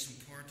think, is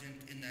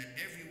important in that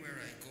everywhere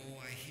I go,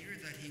 I hear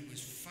that he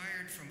was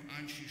fired from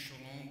Anshe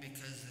Shalom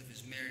because of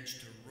his marriage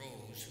to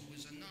Rose, who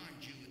was a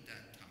non-Jew at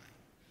that time.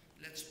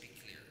 Let's be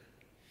clear.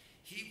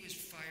 He was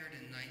fired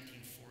in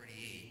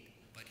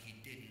 1948, but he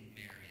didn't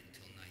marry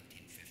until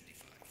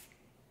 1955.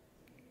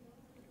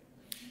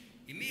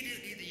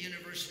 Immediately, the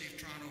University of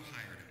Toronto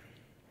hired him.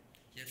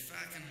 Yet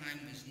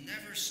Fackenheim was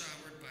never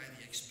soured by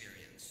the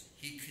experience.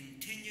 He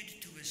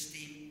continued to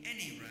esteem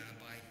any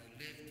rabbi who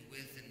lived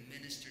with and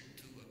ministered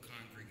to a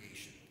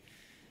congregation.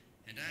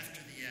 And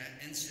after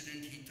the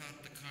incident, he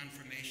taught the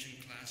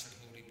confirmation class at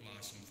Holy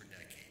Blossom for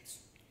decades.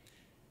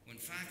 When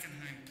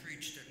Fackenheim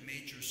preached at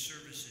major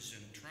services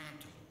in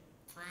Toronto,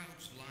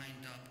 crowds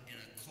lined up in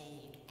a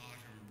cold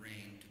autumn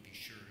rain to be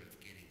sure of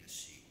getting a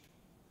seat.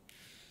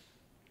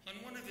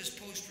 On one of his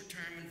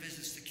post-retirement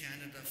visits to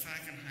Canada,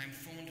 Fackenheim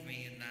phoned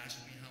me and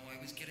asked me how I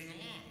was getting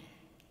along.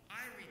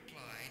 I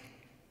replied,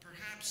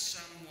 perhaps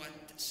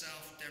somewhat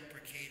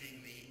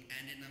self-deprecatingly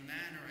and in a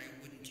manner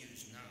I wouldn't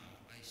use now.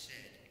 I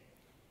said,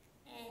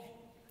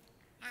 "Oh,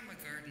 I'm a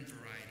garden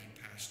variety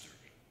pastor."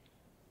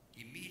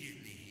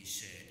 Immediately he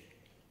said,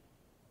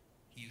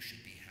 "You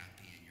should be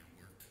happy in your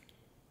work."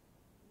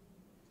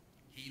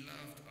 He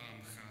loved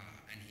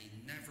Amcha, and he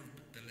never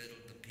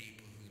belittled the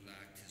people who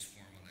lacked his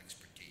formal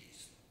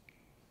expertise.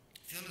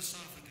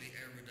 Philosophically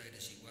erudite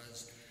as he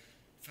was,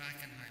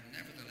 Fackenheim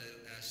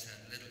nevertheless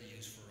had little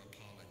use for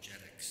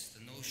apologetics,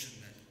 the notion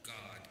that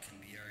God can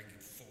be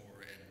argued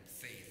for and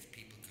faith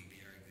people can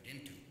be argued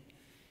into.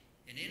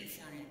 In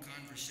informal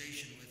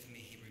conversation with me,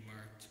 he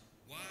remarked,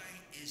 "Why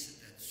is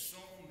it that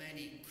so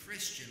many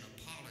Christian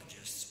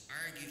apologists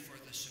argue for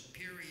the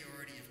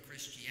superiority of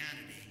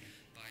Christianity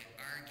by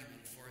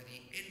arguing for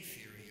the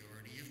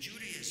inferiority of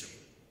Judaism?"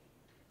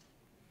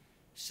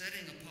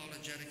 Setting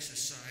apologetics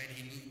aside,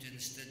 he moved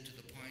instead to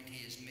the point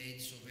he has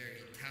made so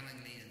very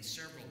tellingly in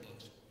several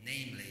books,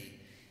 namely,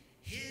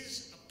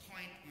 his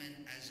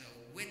appointment as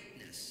a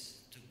witness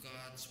to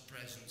God's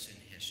presence in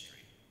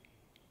history.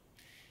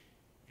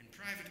 In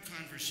private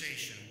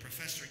conversation,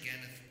 Professor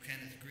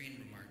Kenneth Green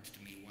remarked to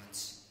me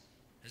once,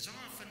 "As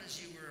often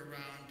as you were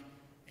around,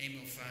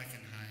 Emil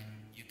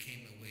Fackenheim, you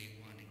came away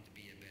wanting to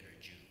be a better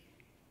Jew.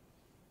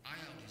 I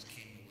always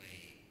came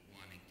away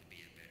wanting to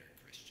be a better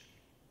Christian.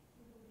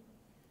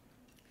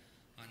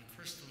 On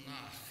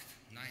Kristallnacht,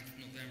 9th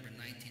November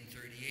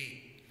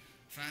 1938,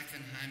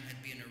 Fackenheim had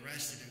been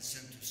arrested and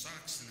sent to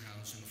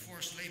Sachsenhausen, a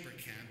forced labor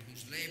camp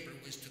whose labor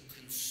was to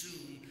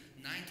consume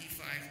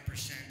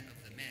 95% of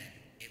the men.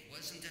 It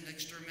wasn't an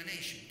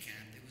extermination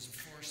camp, it was a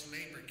forced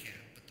labor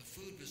camp, but the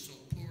food was so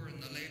poor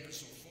and the labor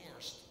so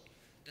forced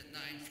that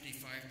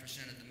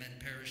 95% of the men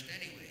perished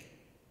anyway.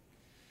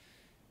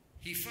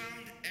 He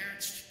found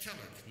Ernst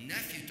Tillich,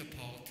 nephew to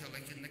Paul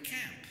Tillich, in the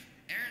camp,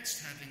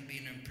 Ernst having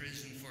been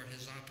imprisoned for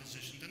his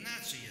opposition to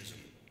Nazism.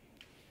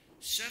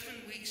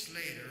 7 weeks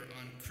later,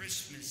 on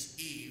Christmas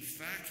Eve,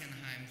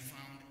 Fackenheim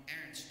found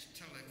Ernst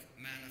Tillich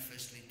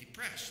manifestly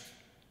depressed.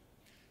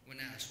 When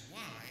asked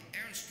why,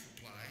 Ernst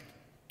replied,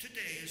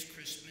 "Today is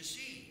Christmas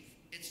Eve.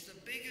 It's the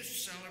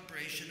biggest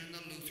celebration in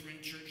the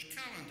Lutheran Church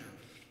calendar.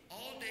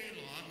 All day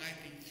long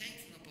I've been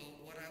thinking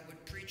about what I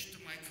would preach to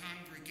my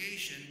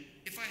congregation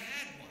if I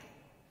had one.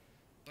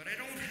 But I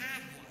don't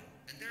have one,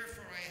 and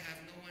therefore I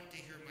have no one to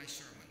hear my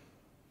sermon."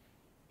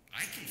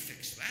 "I can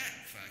fix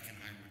that,"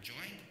 Fackenheim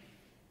rejoined.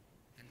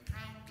 And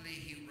promptly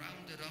he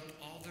rounded up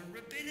all the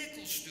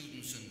rabbinical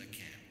students in the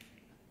camp.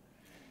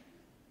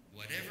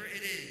 "Whatever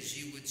it is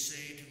you would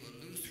say to a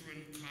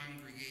Lutheran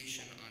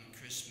congregation on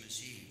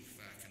Christmas Eve,"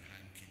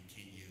 Fackenheim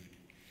continued,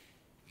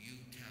 "you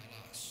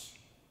tell us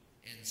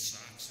in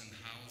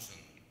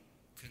Sachsenhausen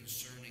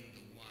concerning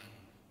the one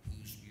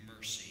whose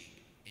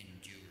mercy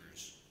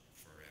endures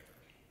forever."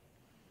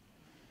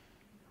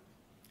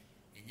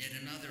 In yet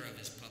another of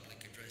his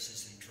public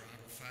addresses in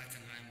Toronto,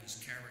 Fackenheim was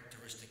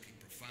characteristically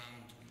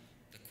profound.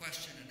 The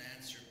question and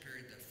answer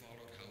period that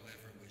followed,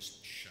 however, was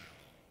shallow.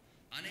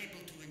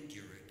 Unable to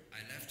endure it,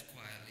 I left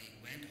quietly,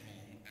 went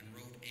home, and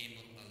wrote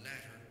Emil a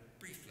letter,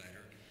 brief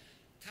letter,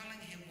 telling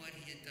him what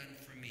he had done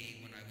for me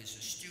when I was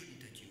a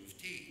student at U of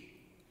T.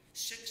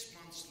 6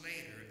 months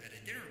later, at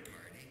a dinner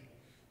party,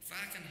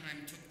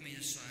 Fackenheim took me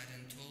aside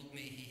and told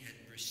me he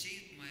had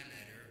received my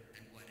letter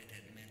and what it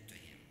had meant to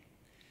him.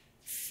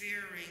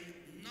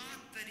 Fearing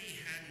not that he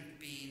hadn't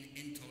been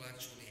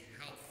intellectually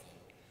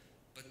helpful,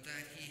 but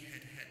that he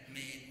had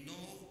made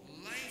no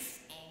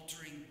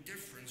life-altering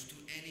difference to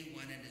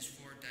anyone in his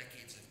 4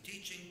 decades of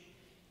teaching,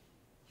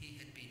 he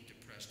had been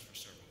depressed for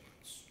several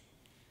months.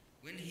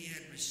 When he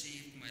had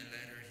received my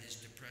letter, his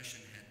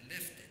depression had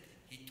lifted.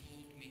 He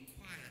told me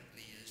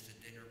quietly as the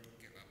dinner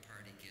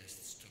party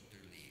guests took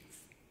their leave.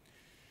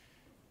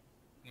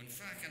 When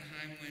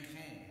Fackenheim went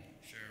home,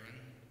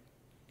 Sharon,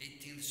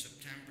 18th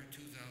September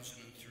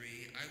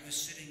 2003, I was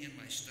sitting in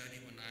my study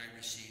when I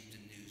received the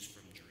news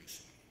from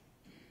Jerusalem.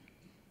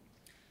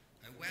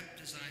 I wept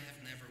as I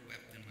have never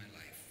wept in my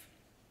life.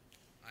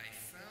 I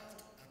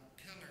felt a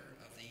pillar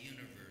of the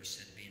universe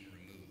had been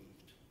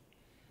removed.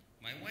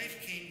 My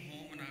wife came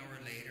home an hour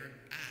later,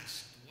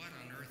 asked what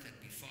on earth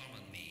had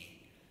befallen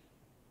me,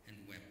 and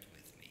wept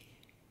with me.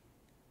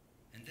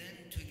 And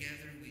then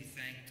together we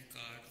thanked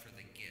God for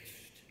the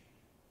gift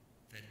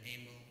that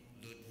Emil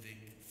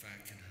Ludwig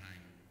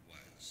Fackenheim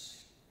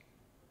was.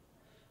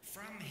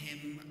 From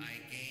him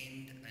I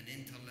gained an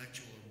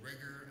intellectual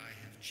rigor I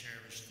have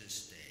cherished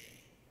this day.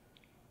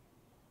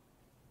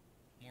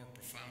 More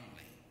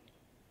profoundly,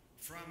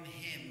 from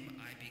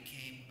him I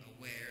became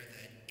aware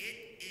that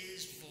it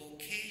is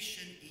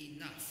vocation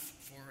enough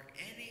for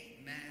any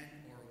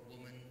man or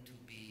woman to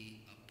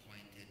be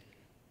appointed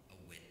a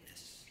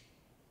witness.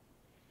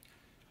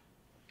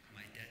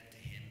 My debt to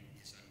him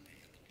is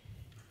unpayable.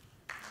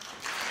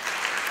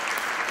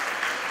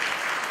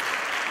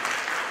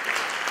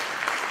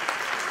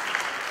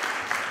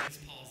 It's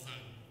Paul's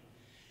son.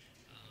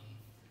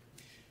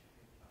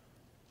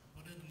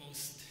 One of the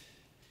most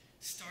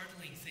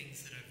startling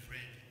things that I've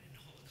read in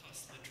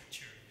Holocaust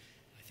literature,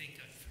 I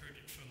think I've heard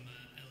it from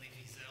Elie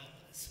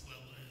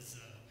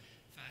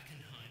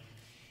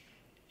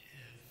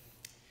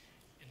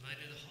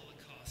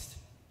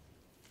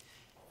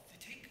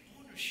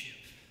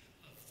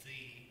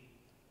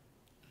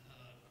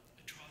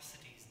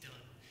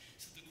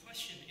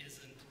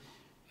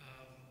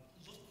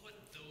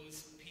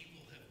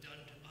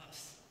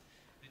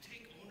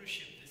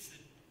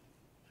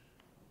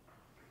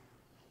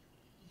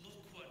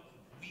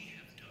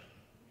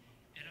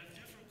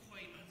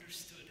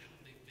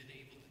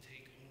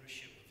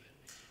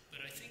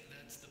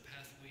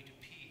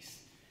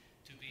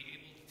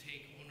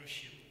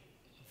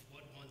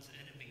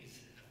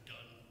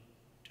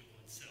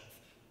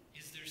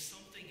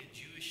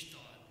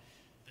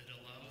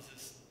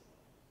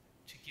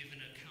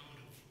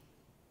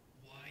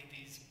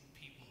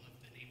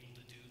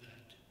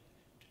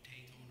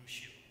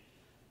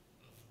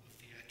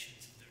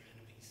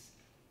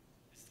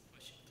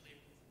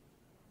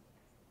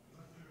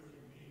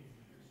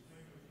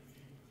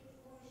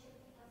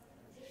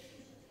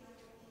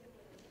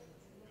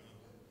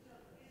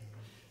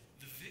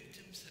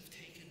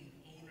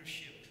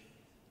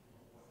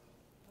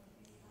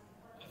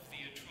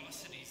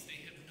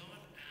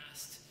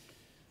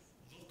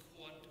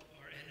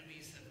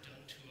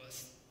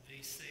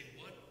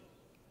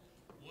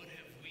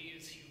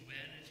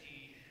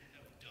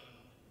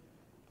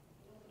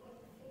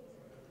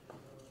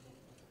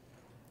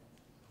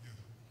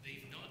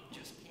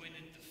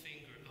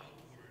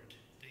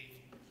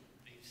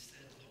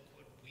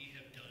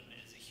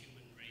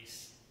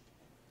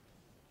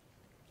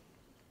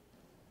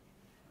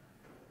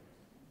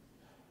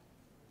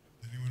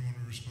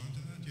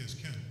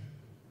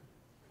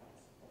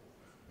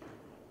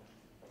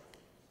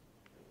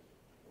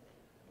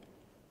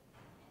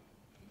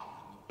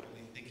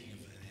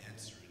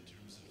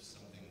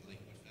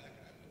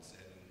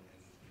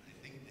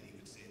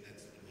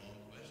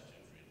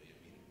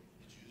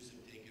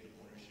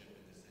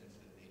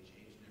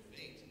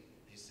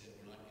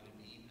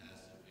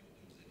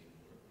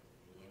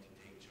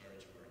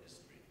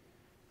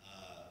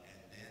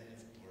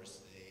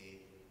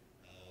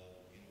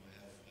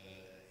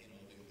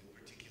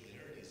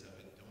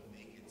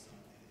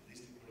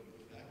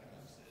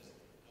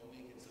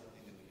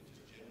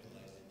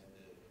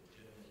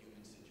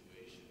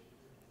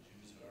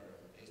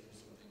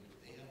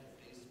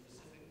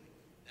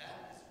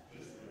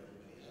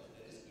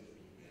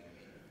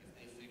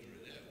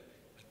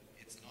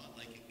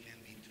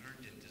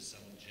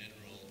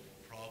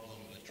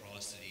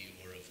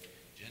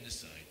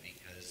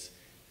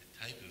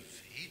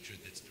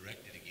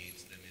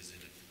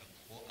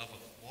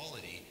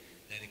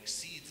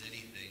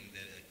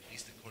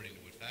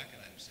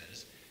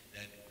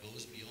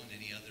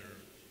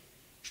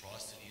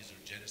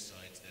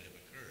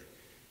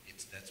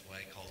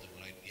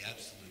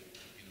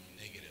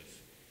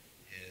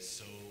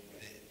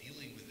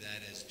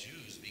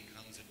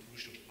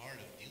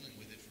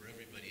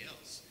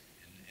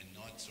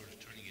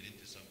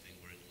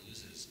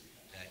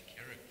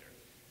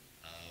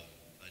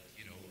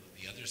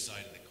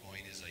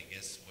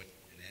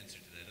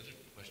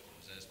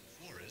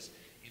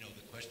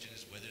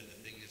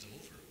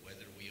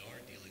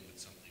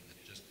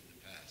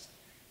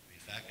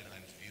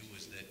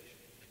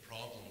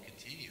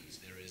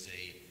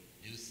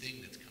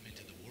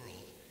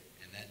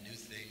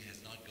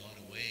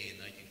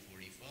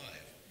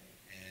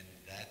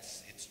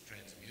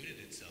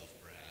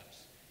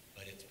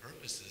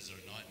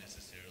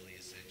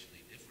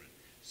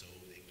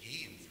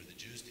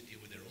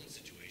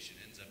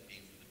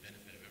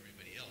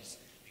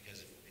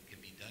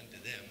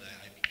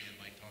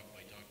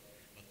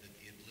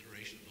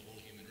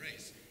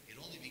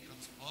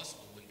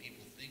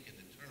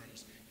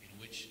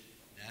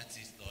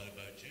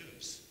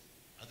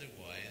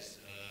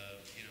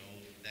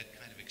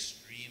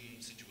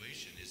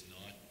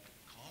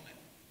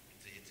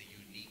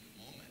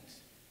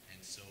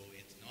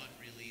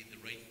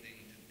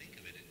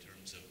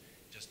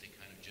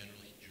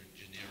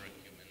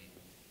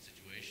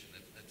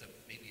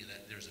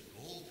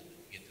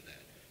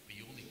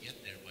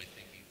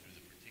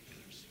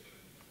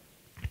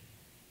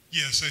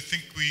Yes, I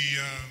think we,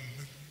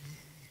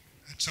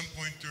 at some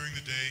point during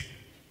the day,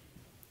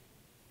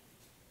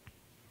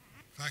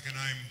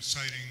 Fackenheim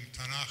citing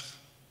Tanakh,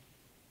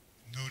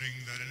 noting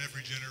that in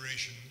every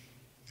generation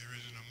there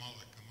is an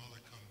Amalek.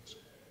 Amalek comes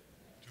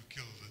to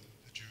kill the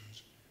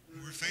Jews. And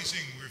we're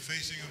facing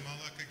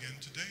Amalek again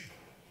today.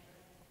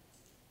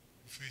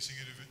 We're facing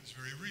it, it's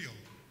very real.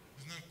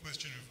 There's no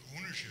question of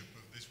ownership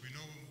of this. We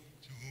know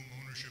to whom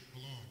ownership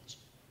belongs.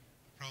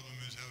 The problem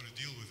is how to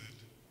deal with it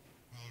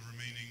while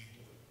remaining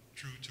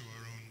true to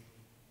our own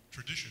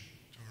tradition,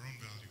 to our own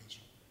values.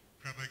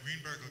 Rabbi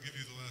Greenberg, I'll give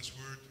you the last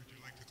word. Would you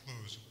like to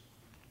close?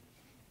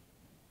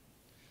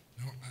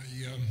 No,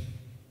 I'm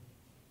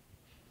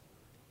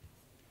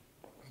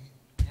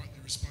partly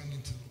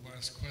responding to the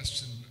last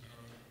question.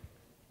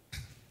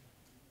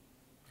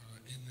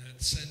 In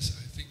that sense,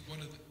 I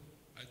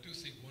do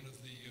think one of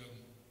the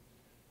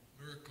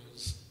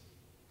miracles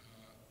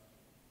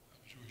of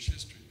Jewish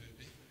history,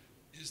 maybe,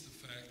 is the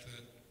fact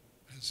that,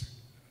 I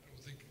don't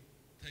think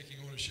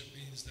taking ownership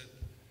means that,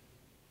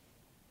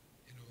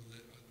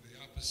 the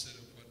opposite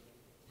of what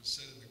was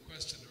said in the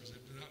question.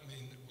 It did not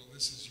mean that, well,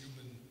 this is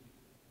human.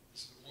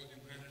 All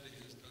humanity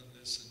has done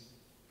this, and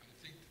I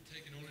think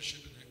taking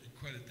ownership in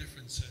quite a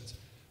different sense,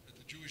 that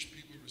the Jewish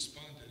people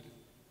responded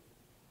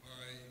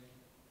by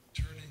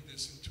turning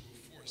this into a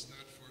force,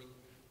 not for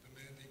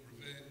demanding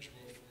revenge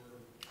or for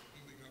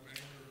building up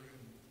anger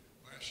and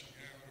lashing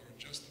out or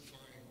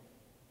justifying.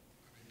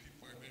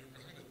 People like Meir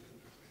Kahane did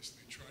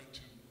basically tried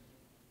to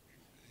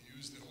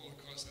use the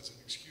Holocaust as an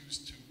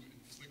excuse to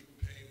inflict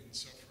pain and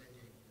suffering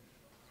on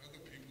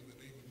other people in the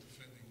name of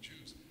defending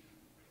Jews.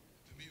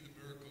 To me, the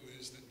miracle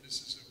is that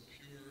this is a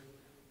pure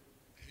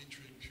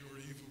hatred, pure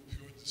evil,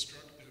 pure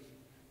destructive,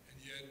 and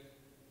yet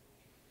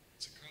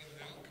it's a kind of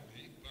an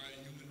alchemy by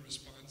human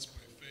response,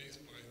 by faith,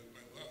 by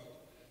love.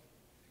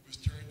 It was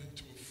turned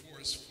into a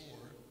force for,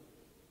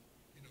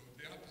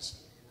 the opposite.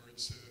 In other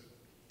words,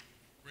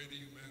 greater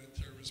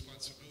humanitarian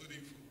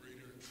responsibility, for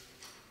greater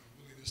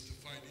willingness to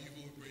fight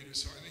evil, greater.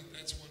 So I think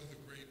that's one of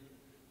the great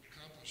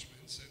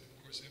accomplishments, and of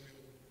course, Emil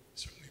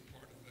is certainly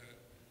part of that.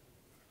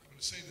 I'm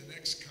going to say the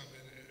next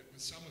comment with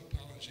some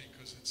apology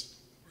because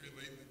it's very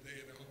late in the day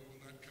and I hope it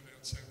will not come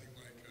out sounding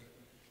like a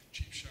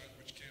cheap shot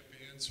which can't be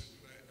answered.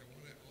 But I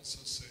want to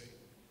also say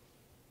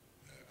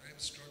that I am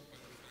struck by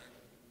the fact,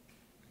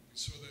 and we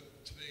saw that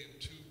today in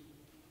two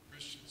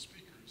Christian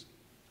speakers,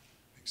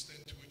 the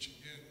extent to which,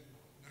 again,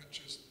 not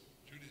just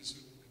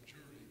Judaism and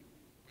Jewry,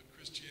 but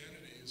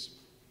Christianity has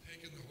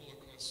taken the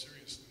Holocaust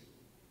seriously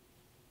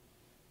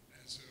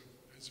as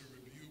a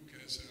rebuke,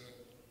 as a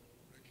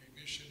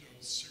recognition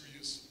of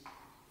serious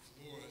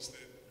flaws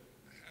that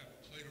have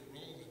played a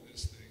role in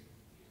this thing.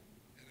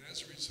 And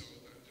as a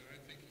result, I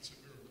think it's a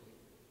miracle,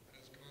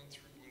 has gone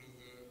through one of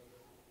the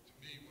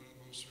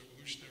most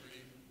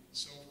revolutionary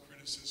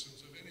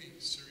self-criticisms of any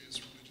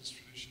serious religious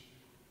tradition.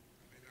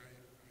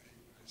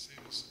 I say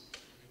this,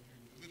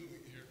 we're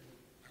belittling here.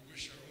 I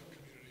wish our own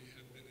community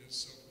had been as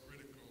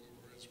self-critical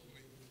or as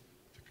willing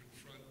to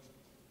confront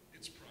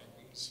its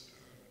problems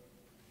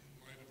in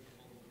light of the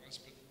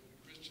Holocaust. But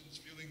Christians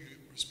feeling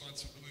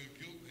responsibility or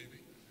guilt, maybe,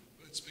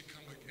 but it's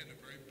become, again, a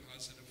very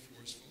positive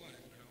force for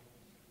life. Now,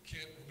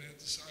 can't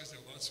romanticize.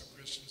 There are lots of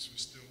Christians who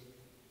still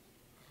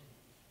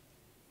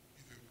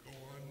either go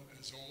on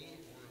as old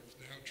or have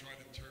now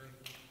tried to turn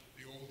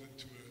the old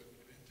into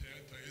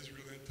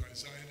anti-Israel,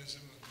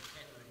 anti-Zionism on the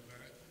cover of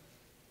that.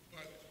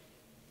 But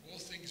all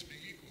things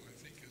being equal, I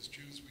think as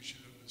Jews we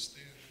should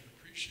understand and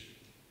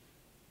appreciate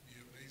the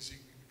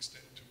amazing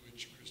extent to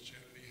which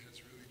Christianity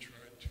has really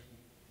tried to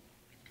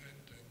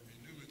repent and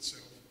renew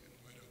itself in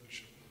light of the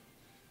Shoah.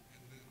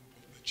 And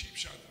the cheap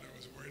shot that I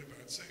was worried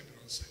about saying,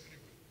 but I'll say it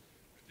anyway,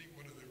 I think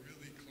one of the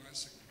really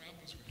classic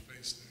problems we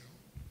face now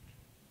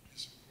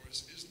is, of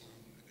course, Islam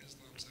and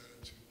Islam's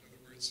attitude. In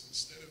other words,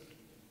 instead of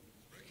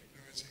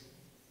recognizing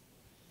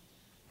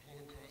the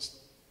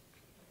Holocaust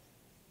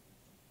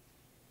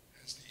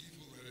as the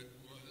evil that it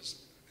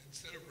was,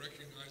 instead of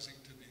recognizing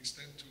to the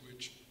extent to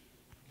which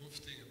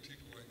Mufti and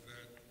people like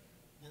that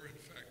were in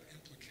fact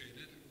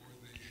implicated, or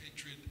the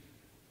hatred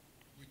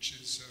which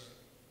is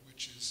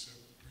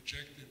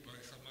projected by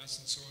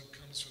Hamas and so on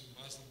comes from the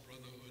Muslim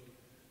Brotherhood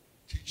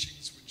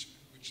teachings, which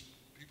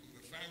people,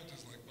 the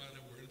founders like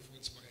Bana, were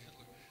influenced by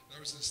Hitler. In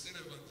other words, instead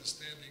of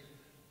understanding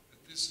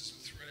that this is a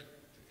threat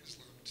to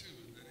Islam too,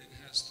 and that it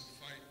has to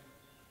fight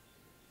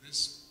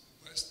this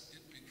lest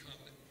it become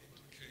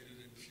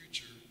implicated in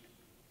future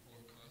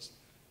Holocaust,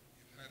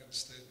 you've had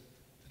instead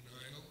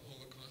denial,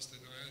 Holocaust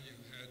denial.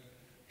 You've had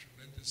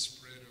tremendous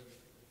spread of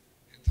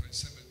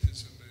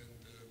anti-Semitism and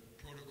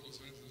protocols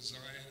of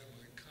Zion and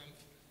Mein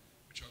Kampf,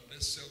 which are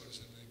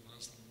bestsellers in the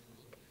Muslim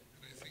world.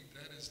 And I think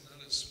that is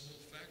not a small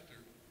factor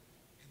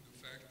in the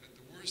fact that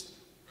the worst,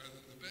 rather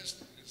than the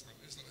best in Islam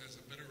has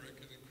a better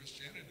record than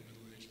Christianity in the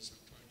Middle Ages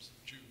sometimes,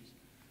 than Jews.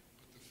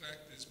 But the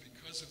fact is,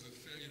 because of the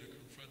failure to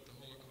confront the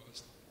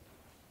Holocaust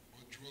or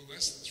draw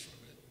lessons from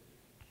it,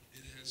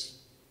 it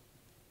has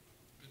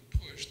been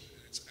pushed,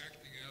 and its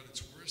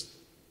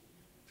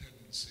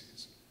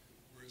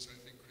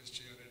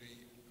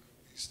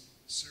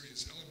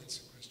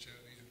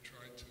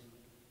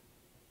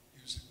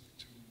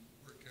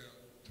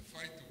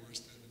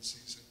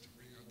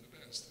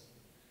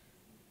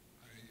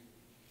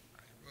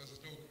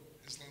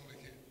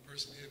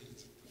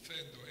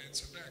defend or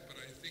answer back, but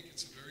I think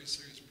it's a very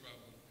serious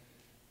problem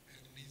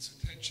and it needs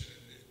attention. And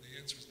the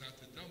answer is not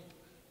to dump,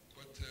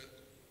 but to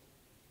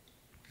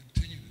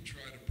continue to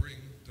try to bring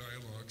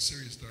dialogue,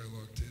 serious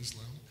dialogue to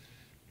Islam,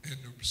 and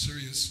a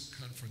serious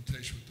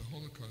confrontation with the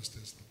Holocaust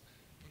Islam.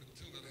 But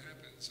until that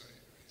happens, I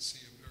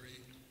see a very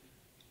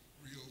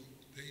real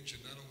danger,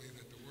 not only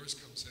that the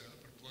worst comes out,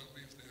 but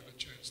bluntly if they have a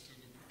chance to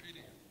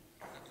repeating it.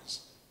 That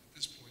is, at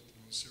this point,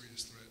 the most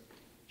serious threat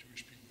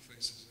Jewish people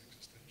face is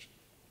existential.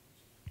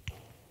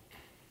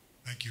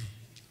 Thank you.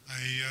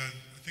 I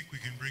think we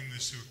can bring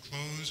this to a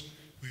close.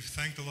 We've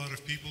thanked a lot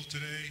of people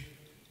today.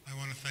 I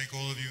want to thank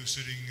all of you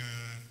sitting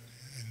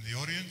in the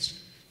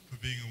audience for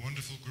being a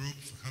wonderful group,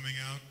 for coming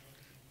out.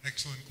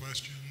 Excellent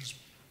questions,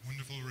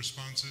 wonderful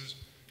responses.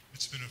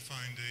 It's been a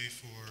fine day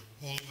for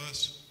all of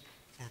us,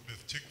 for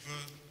Beth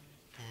Tikva,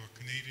 for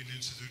Canadian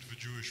Institute for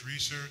Jewish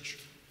Research,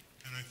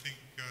 and I think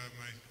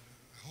my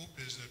hope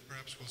is that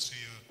perhaps we'll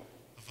see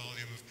a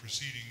volume of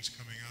proceedings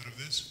coming out of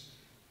this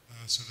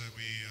so that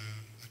we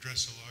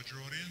address a larger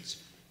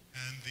audience,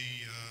 and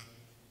the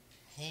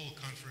whole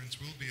conference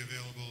will be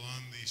available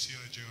on the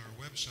CIJR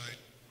website,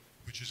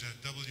 which is at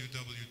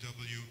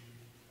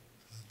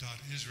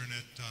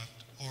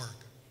www.isranet.org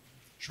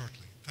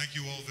shortly. Thank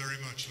you all very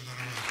much.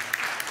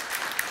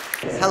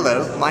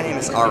 Hello, my name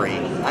is Ari.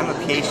 I'm a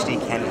PhD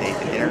candidate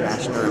in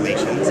International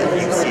Relations at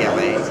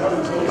UCLA,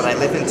 but I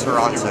live in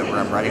Toronto where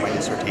I'm writing my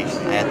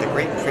dissertation. I had the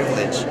great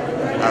privilege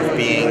of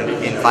being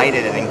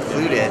invited and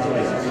included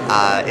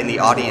in the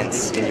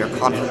audience in your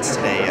conference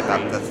today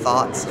about the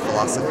thoughts,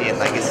 philosophy, and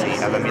legacy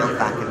of Emil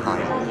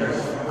Fackenheim.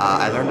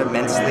 I learned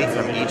immensely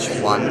from each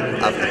one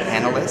of the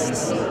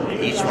panelists,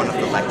 each one of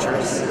the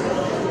lectures.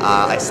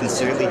 I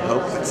sincerely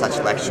hope that such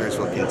lectures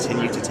will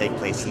continue to take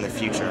place in the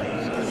future.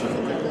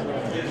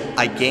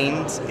 I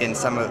gained in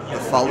some of the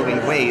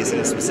following ways in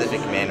a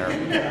specific manner.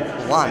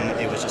 One,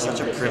 it was just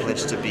such a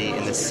privilege to be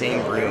in the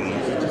same room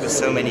with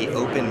so many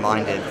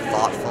open-minded,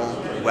 thoughtful,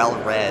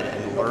 well-read,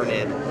 and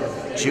learned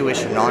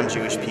Jewish and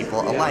non-Jewish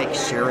people alike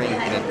sharing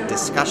in a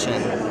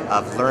discussion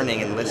of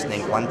learning and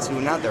listening one to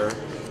another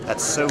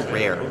that's so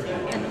rare.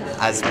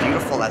 As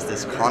beautiful as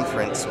this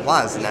conference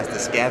was and as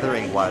this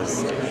gathering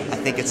was, I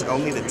think it's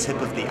only the tip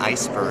of the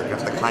iceberg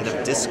of the kind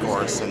of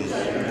discourse and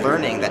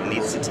learning that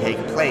needs to take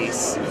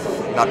place,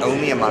 not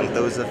only among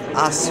those of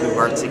us who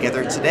are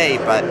together today,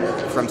 but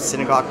from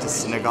synagogue to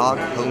synagogue,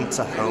 home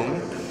to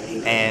home,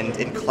 and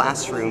in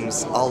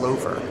classrooms all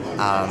over.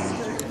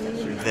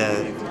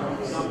 The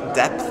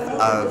depth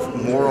of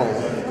moral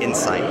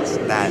insight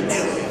that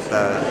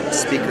the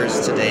speakers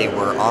today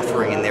were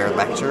offering in their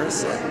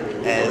lectures,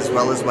 as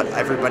well as what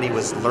everybody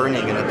was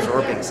learning and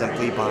absorbing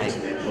simply by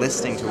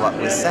listening to what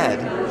was said,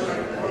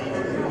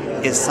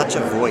 is such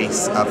a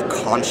voice of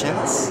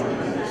conscience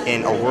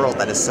in a world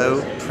that is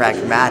so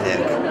pragmatic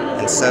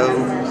and so,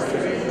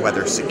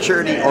 whether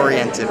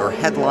security-oriented or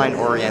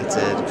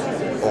headline-oriented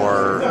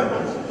or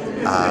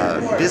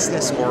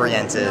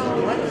business-oriented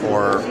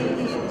or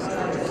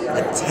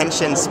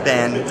attention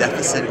span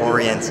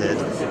deficit-oriented,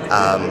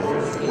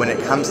 when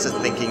it comes to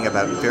thinking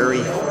about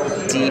very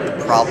deep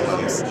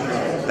problems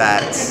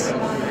that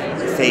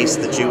face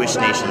the Jewish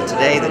nation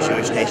today, the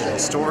Jewish nation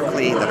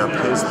historically, that are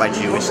posed by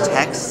Jewish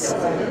texts,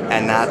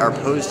 and that are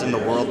posed in the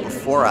world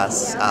before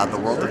us, the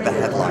world of the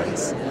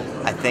headlines.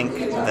 I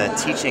think the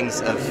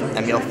teachings of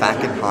Emil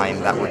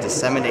Fackenheim that were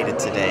disseminated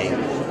today,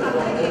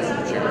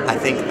 I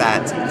think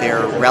that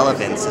their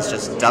relevance is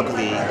just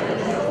doubly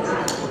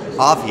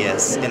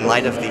obvious in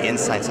light of the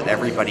insights that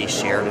everybody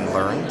shared and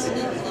learned.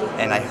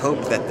 And I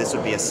hope that this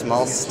would be a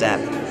small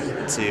step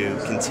to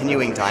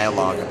continuing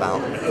dialogue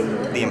about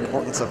the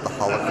importance of the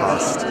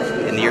Holocaust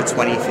in the year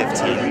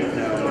 2015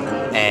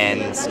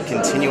 and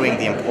continuing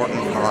the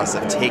important cause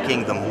of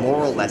taking the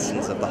moral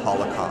lessons of the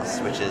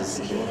Holocaust, which is,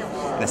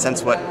 in a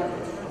sense, what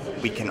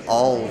we can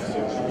all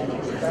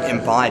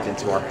imbibe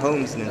into our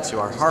homes and into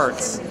our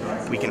hearts.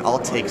 We can all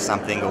take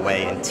something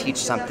away and teach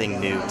something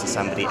new to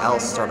somebody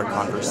else, start a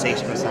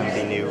conversation with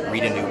somebody new,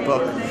 read a new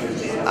book,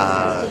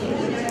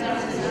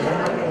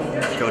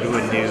 go to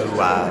a new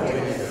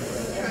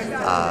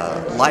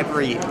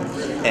library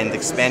and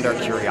expand our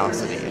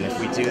curiosity. And if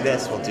we do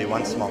this, we'll do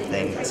one small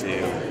thing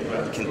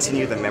to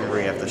continue the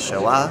memory of the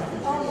Shoah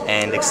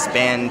and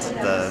expand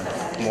the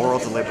moral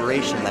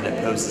deliberation that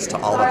it poses to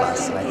all of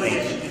us. And I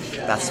think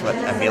that's what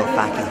Emil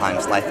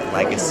Fackenheim's life and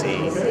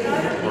legacy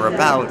were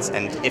about.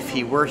 And if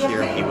he were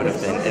here, he would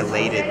have been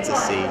elated to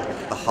see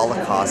the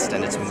Holocaust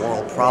and its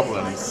moral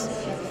problems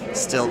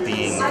still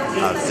being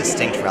of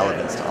distinct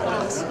relevance to all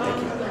of us.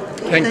 Thank you.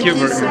 Thank you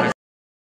very much.